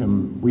both wheat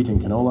and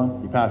canola.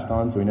 He passed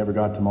on, so he never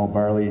got to malt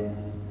barley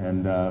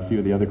and a few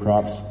of the other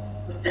crops.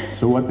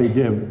 So what they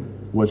did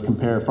was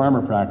compare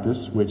farmer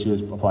practice, which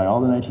is apply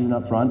all the nitrogen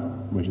up front,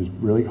 which is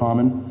really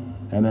common,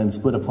 and then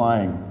split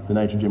applying the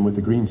nitrogen with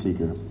the green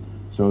seeker.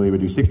 So they would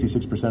do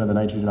 66% of the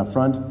nitrogen up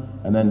front,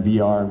 and then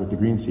VR with the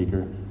green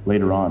seeker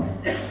later on.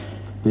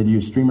 They'd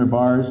use streamer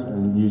bars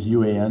and use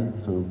UAN,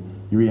 so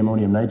urea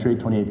ammonium nitrate,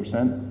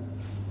 28%.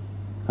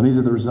 And these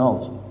are the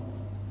results.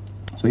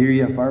 So here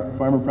you have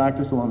farmer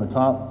practice along the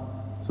top.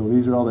 So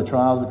these are all the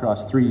trials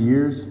across 3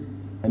 years.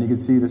 And you can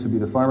see this would be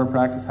the farmer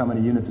practice, how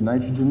many units of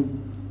nitrogen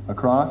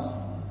across.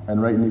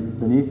 And right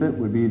beneath it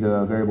would be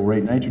the variable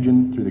rate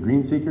nitrogen through the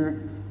green seeker.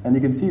 And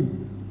you can see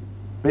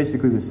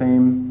basically the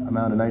same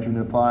amount of nitrogen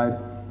applied.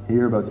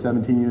 Here about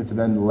 17 units of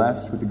N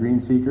less with the green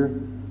seeker,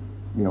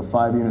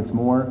 5 units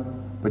more.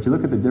 But you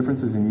look at the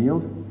differences in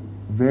yield,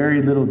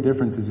 very little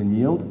differences in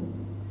yield,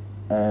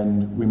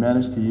 and we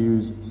managed to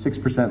use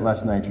 6%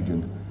 less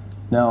nitrogen.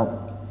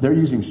 Now, they're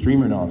using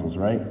streamer nozzles,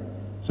 right?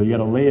 So you got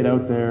to lay it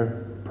out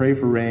there, pray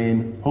for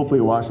rain, hopefully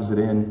it washes it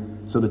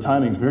in. So the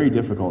timing is very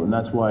difficult, and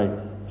that's why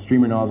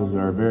streamer nozzles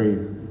are very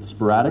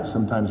sporadic.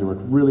 Sometimes they work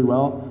really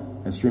well,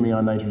 and streaming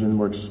on nitrogen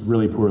works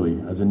really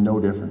poorly, as in no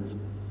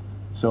difference.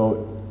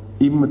 So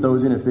even with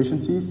those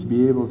inefficiencies, to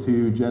be able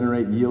to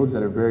generate yields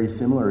that are very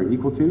similar or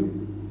equal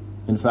to,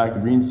 in fact, the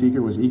green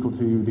seeker was equal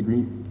to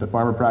the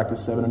farmer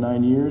practice 7 to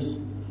 9 years,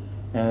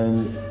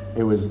 and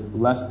it was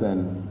less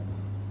than,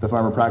 the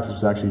farmer practice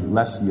was actually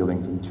less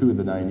yielding in 2 of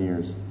the 9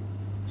 years.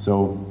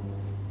 So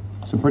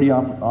some pretty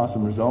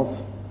awesome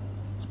results.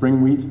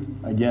 Spring wheat,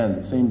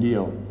 again, same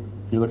deal.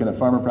 You're looking at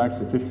farmer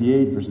practice at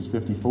 58 versus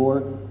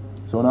 54.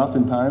 So and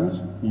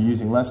oftentimes you're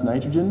using less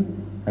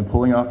nitrogen and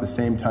pulling off the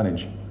same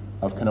tonnage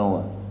of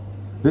canola.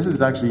 This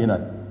is actually in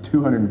a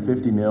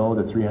 250 mil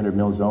to 300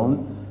 mil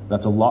zone.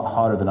 That's a lot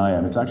hotter than I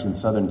am. It's actually in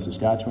southern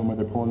Saskatchewan where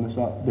they're pulling this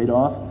data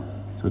off.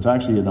 So it's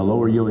actually in a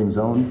lower yielding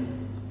zone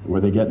where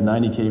they get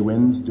 90K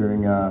winds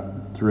during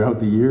throughout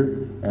the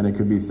year, and it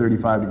could be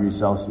 35 degrees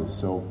Celsius.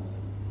 So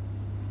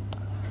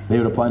they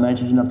would apply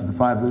nitrogen up to the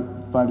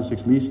 5 to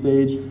 6 leaf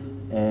stage,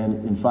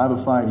 and in 5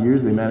 of 5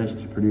 years they managed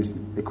to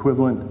produce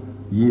equivalent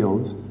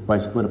yields by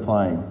split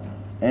applying.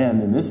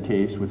 And in this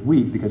case with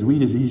wheat, because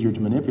wheat is easier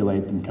to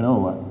manipulate than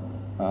canola,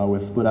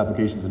 with split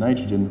applications of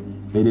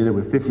nitrogen, they did it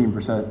with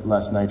 15%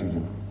 less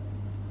nitrogen.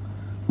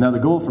 Now the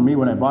goal for me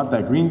when I bought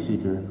that green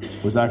seeker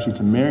was actually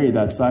to marry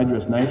that side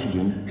dress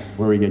nitrogen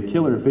where we get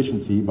killer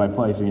efficiency by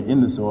placing it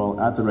in the soil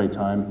at the right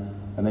time,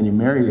 and then you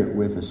marry it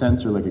with a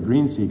sensor like a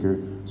green seeker,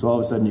 so all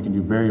of a sudden you can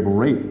do variable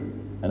rate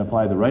and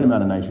apply the right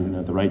amount of nitrogen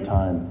at the right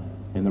time,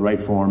 in the right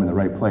form, in the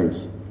right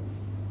place.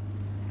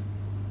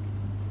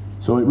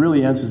 So it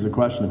really answers the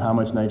question of how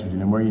much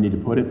nitrogen and where you need to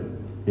put it.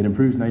 It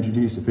improves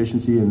nitrogen use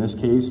efficiency in this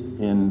case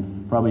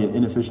in probably an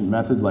inefficient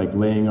method like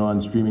laying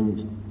on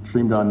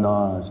streamed on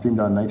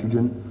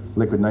nitrogen,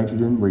 liquid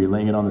nitrogen, where you're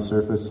laying it on the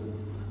surface,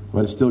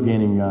 but it's still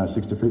gaining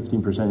 6 to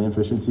 15%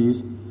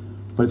 efficiencies.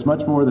 But it's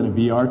much more than a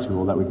VR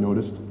tool that we've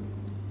noticed.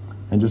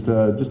 And just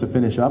to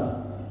finish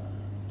up,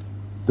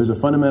 there's a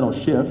fundamental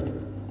shift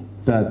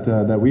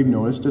that we've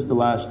noticed just the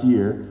last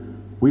year.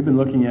 We've been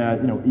looking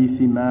at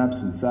EC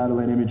maps and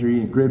satellite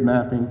imagery and grid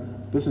mapping.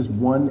 This is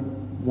one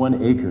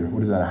acre,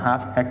 what is that, a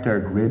half hectare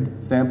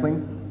grid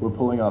sampling. We're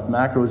pulling off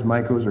macros,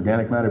 micros,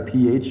 organic matter,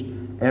 pH,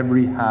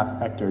 every half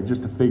hectare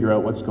just to figure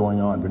out what's going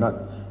on. We're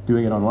not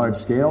doing it on large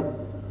scale,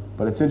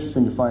 but it's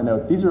interesting to find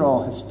out. These are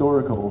all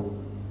historical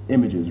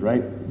images,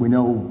 right? We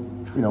know,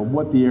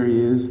 what the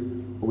area is,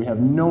 but we have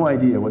no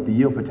idea what the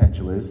yield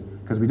potential is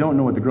because we don't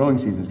know what the growing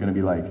season is going to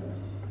be like.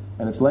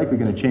 And it's likely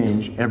going to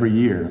change every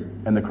year,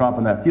 and the crop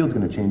on that field is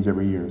going to change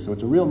every year. So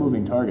it's a real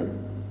moving target.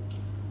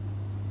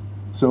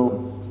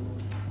 So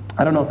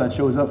I don't know if that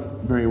shows up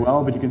very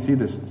well, but you can see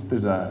this.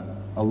 There's a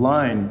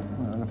line,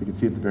 I don't know if you can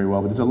see it very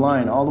well, but there's a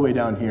line all the way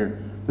down here.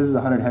 This is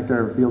a 100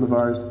 hectare field of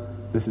ours.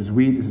 This is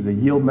wheat. This is a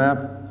yield map.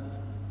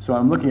 So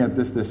I'm looking at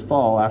this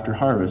fall after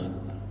harvest,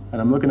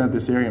 and I'm looking at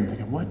this area. I'm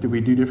thinking, what do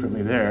we do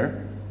differently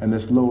there? And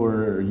this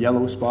lower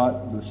yellow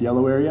spot, this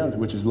yellow area,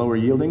 which is lower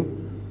yielding,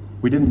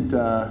 we didn't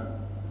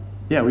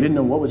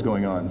know what was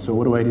going on. So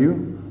what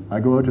do? I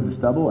go out to the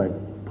stubble. I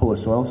pull a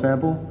soil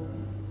sample.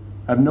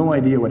 I have no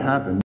idea what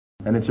happened.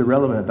 And it's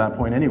irrelevant at that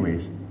point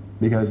anyways,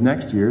 because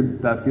next year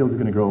that field is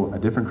going to grow a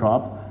different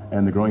crop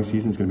and the growing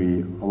season is going to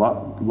be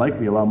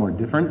likely a lot more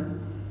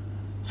different.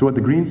 So what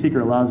the Green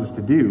Seeker allows us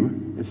to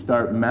do is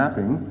start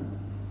mapping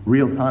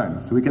real time.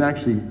 So we can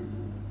actually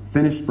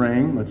finish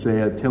spraying, let's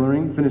say at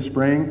tillering, finish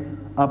spraying,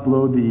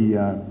 upload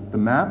the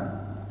map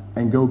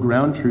and go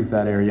ground truth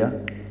that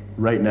area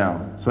right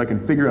now. So I can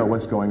figure out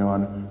what's going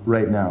on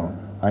right now.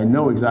 I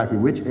know exactly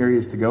which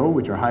areas to go,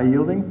 which are high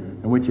yielding,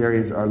 and which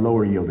areas are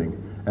lower yielding.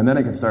 And then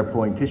I can start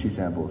pulling tissue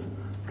samples.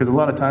 Because a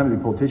lot of times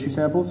we pull tissue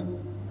samples,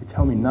 they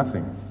tell me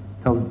nothing.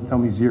 Tell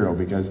me zero,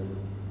 because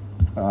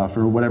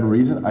for whatever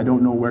reason, I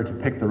don't know where to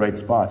pick the right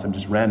spots. I'm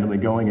just randomly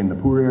going in the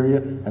poor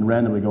area and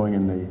randomly going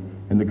in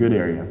the good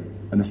area.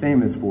 And the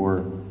same is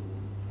for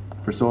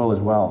soil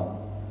as well.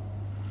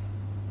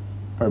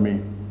 Pardon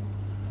me.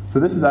 So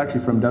this is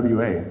actually from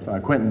WA.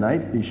 Quentin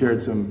Knight, he shared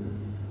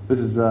this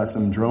is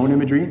some drone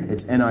imagery.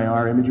 It's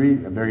NIR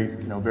imagery, a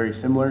very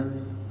similar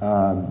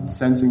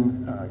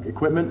sensing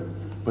equipment,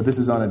 but this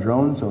is on a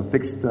drone, so a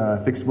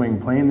fixed wing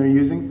plane they're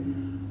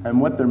using. And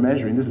what they're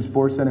measuring, this is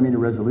 4 centimeter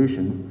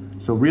resolution,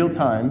 so real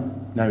time.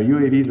 Now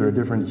UAVs are a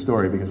different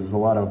story because there's a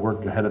lot of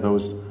work ahead of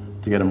those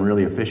to get them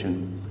really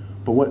efficient.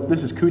 But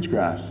this is couch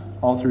grass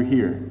all through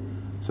here.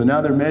 So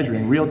now they're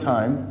measuring real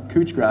time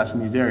couch grass in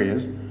these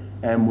areas,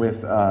 and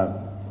with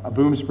a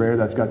boom sprayer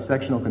that's got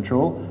sectional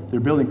control, they're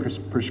building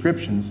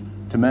prescriptions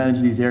to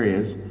manage these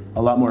areas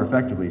a lot more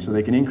effectively so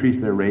they can increase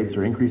their rates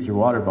or increase their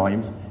water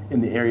volumes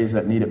in the areas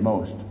that need it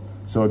most.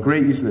 So a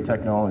great use of the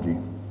technology.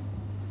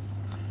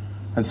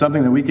 And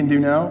something that we can do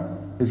now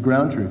is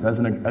ground truth. As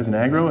an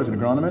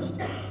agronomist,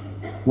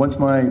 once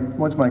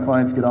my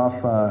clients get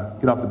off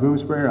the boom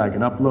sprayer, I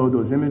can upload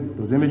those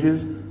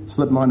images,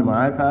 slip them onto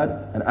my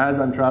iPad, and as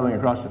I'm traveling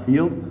across the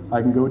field,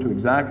 I can go to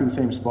exactly the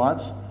same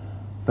spots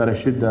that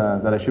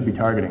I should be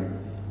targeting.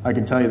 I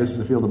can tell you this is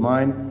a field of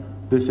mine.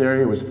 This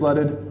area was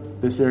flooded.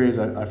 This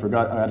area, I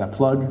forgot, I had a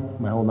plug,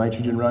 my whole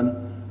nitrogen run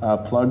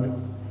plugged.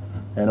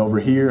 And over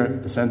here,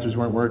 the sensors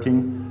weren't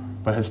working.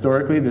 But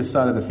historically, this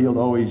side of the field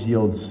always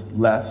yields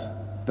less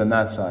than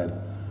that side.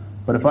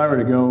 But if I were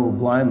to go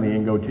blindly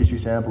and go tissue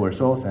sample or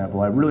soil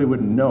sample, I really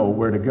wouldn't know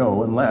where to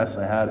go unless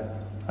I had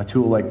a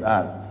tool like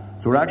that.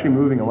 So we're actually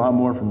moving a lot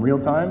more from real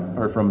time,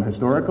 or from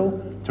historical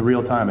to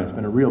real time, and it's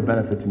been a real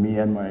benefit to me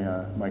and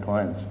my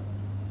clients.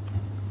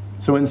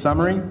 So in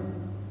summary,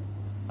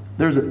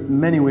 there's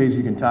many ways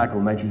you can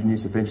tackle nitrogen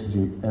use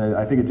efficiency, and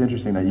I think it's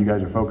interesting that you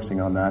guys are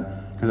focusing on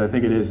that, because I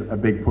think it is a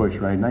big push,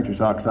 right? Nitrous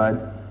oxide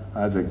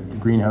as a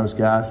greenhouse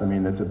gas, I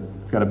mean, it's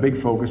got a big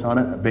focus on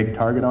it, a big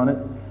target on it,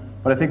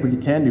 but I think we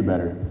can do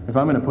better. If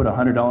I'm going to put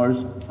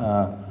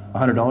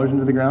 $100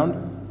 into the ground,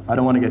 I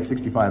don't want to get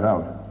 65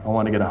 out. I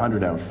want to get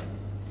 100 out.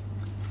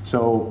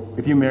 So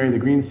if you marry the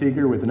Green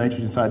Seeker with the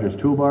Nitrogen Sidedress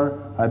toolbar,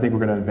 I think we're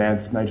going to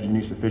advance nitrogen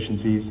use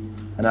efficiencies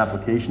and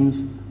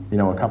applications,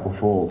 a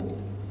couple-fold.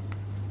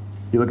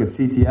 You look at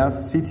CTF.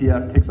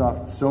 CTF ticks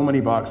off so many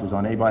boxes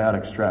on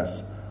abiotic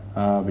stress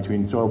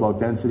between soil bulk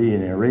density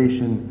and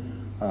aeration,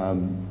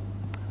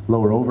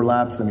 lower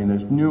overlaps. I mean,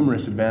 there's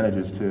numerous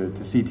advantages to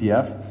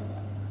CTF.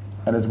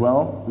 And as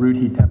well, root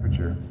heat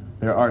temperature.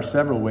 There are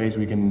several ways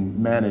we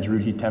can manage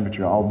root heat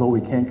temperature. Although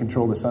we can't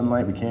control the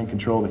sunlight, we can't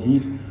control the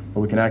heat,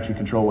 but we can actually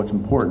control what's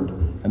important,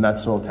 and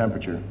that's soil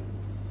temperature.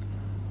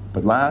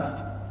 But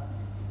last,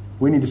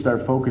 we need to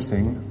start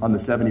focusing on the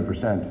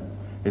 70%.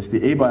 It's the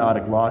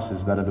abiotic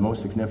losses that are the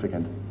most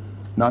significant,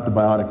 not the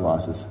biotic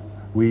losses.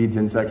 Weeds,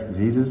 insects,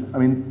 diseases. I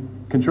mean,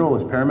 control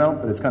is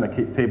paramount, but it's kind of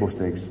table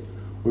stakes.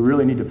 We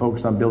really need to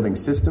focus on building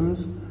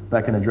systems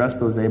that can address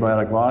those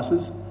abiotic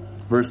losses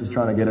versus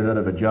trying to get it out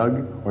of a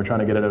jug or trying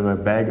to get it out of a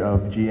bag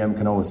of GM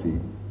canola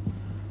seed.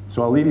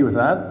 So I'll leave you with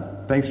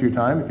that. Thanks for your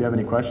time. If you have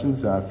any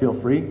questions, feel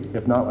free.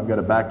 If not, I've got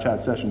a back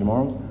chat session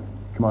tomorrow.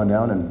 Come on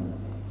down, and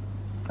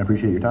I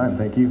appreciate your time.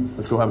 Thank you.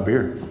 Let's go have a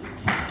beer.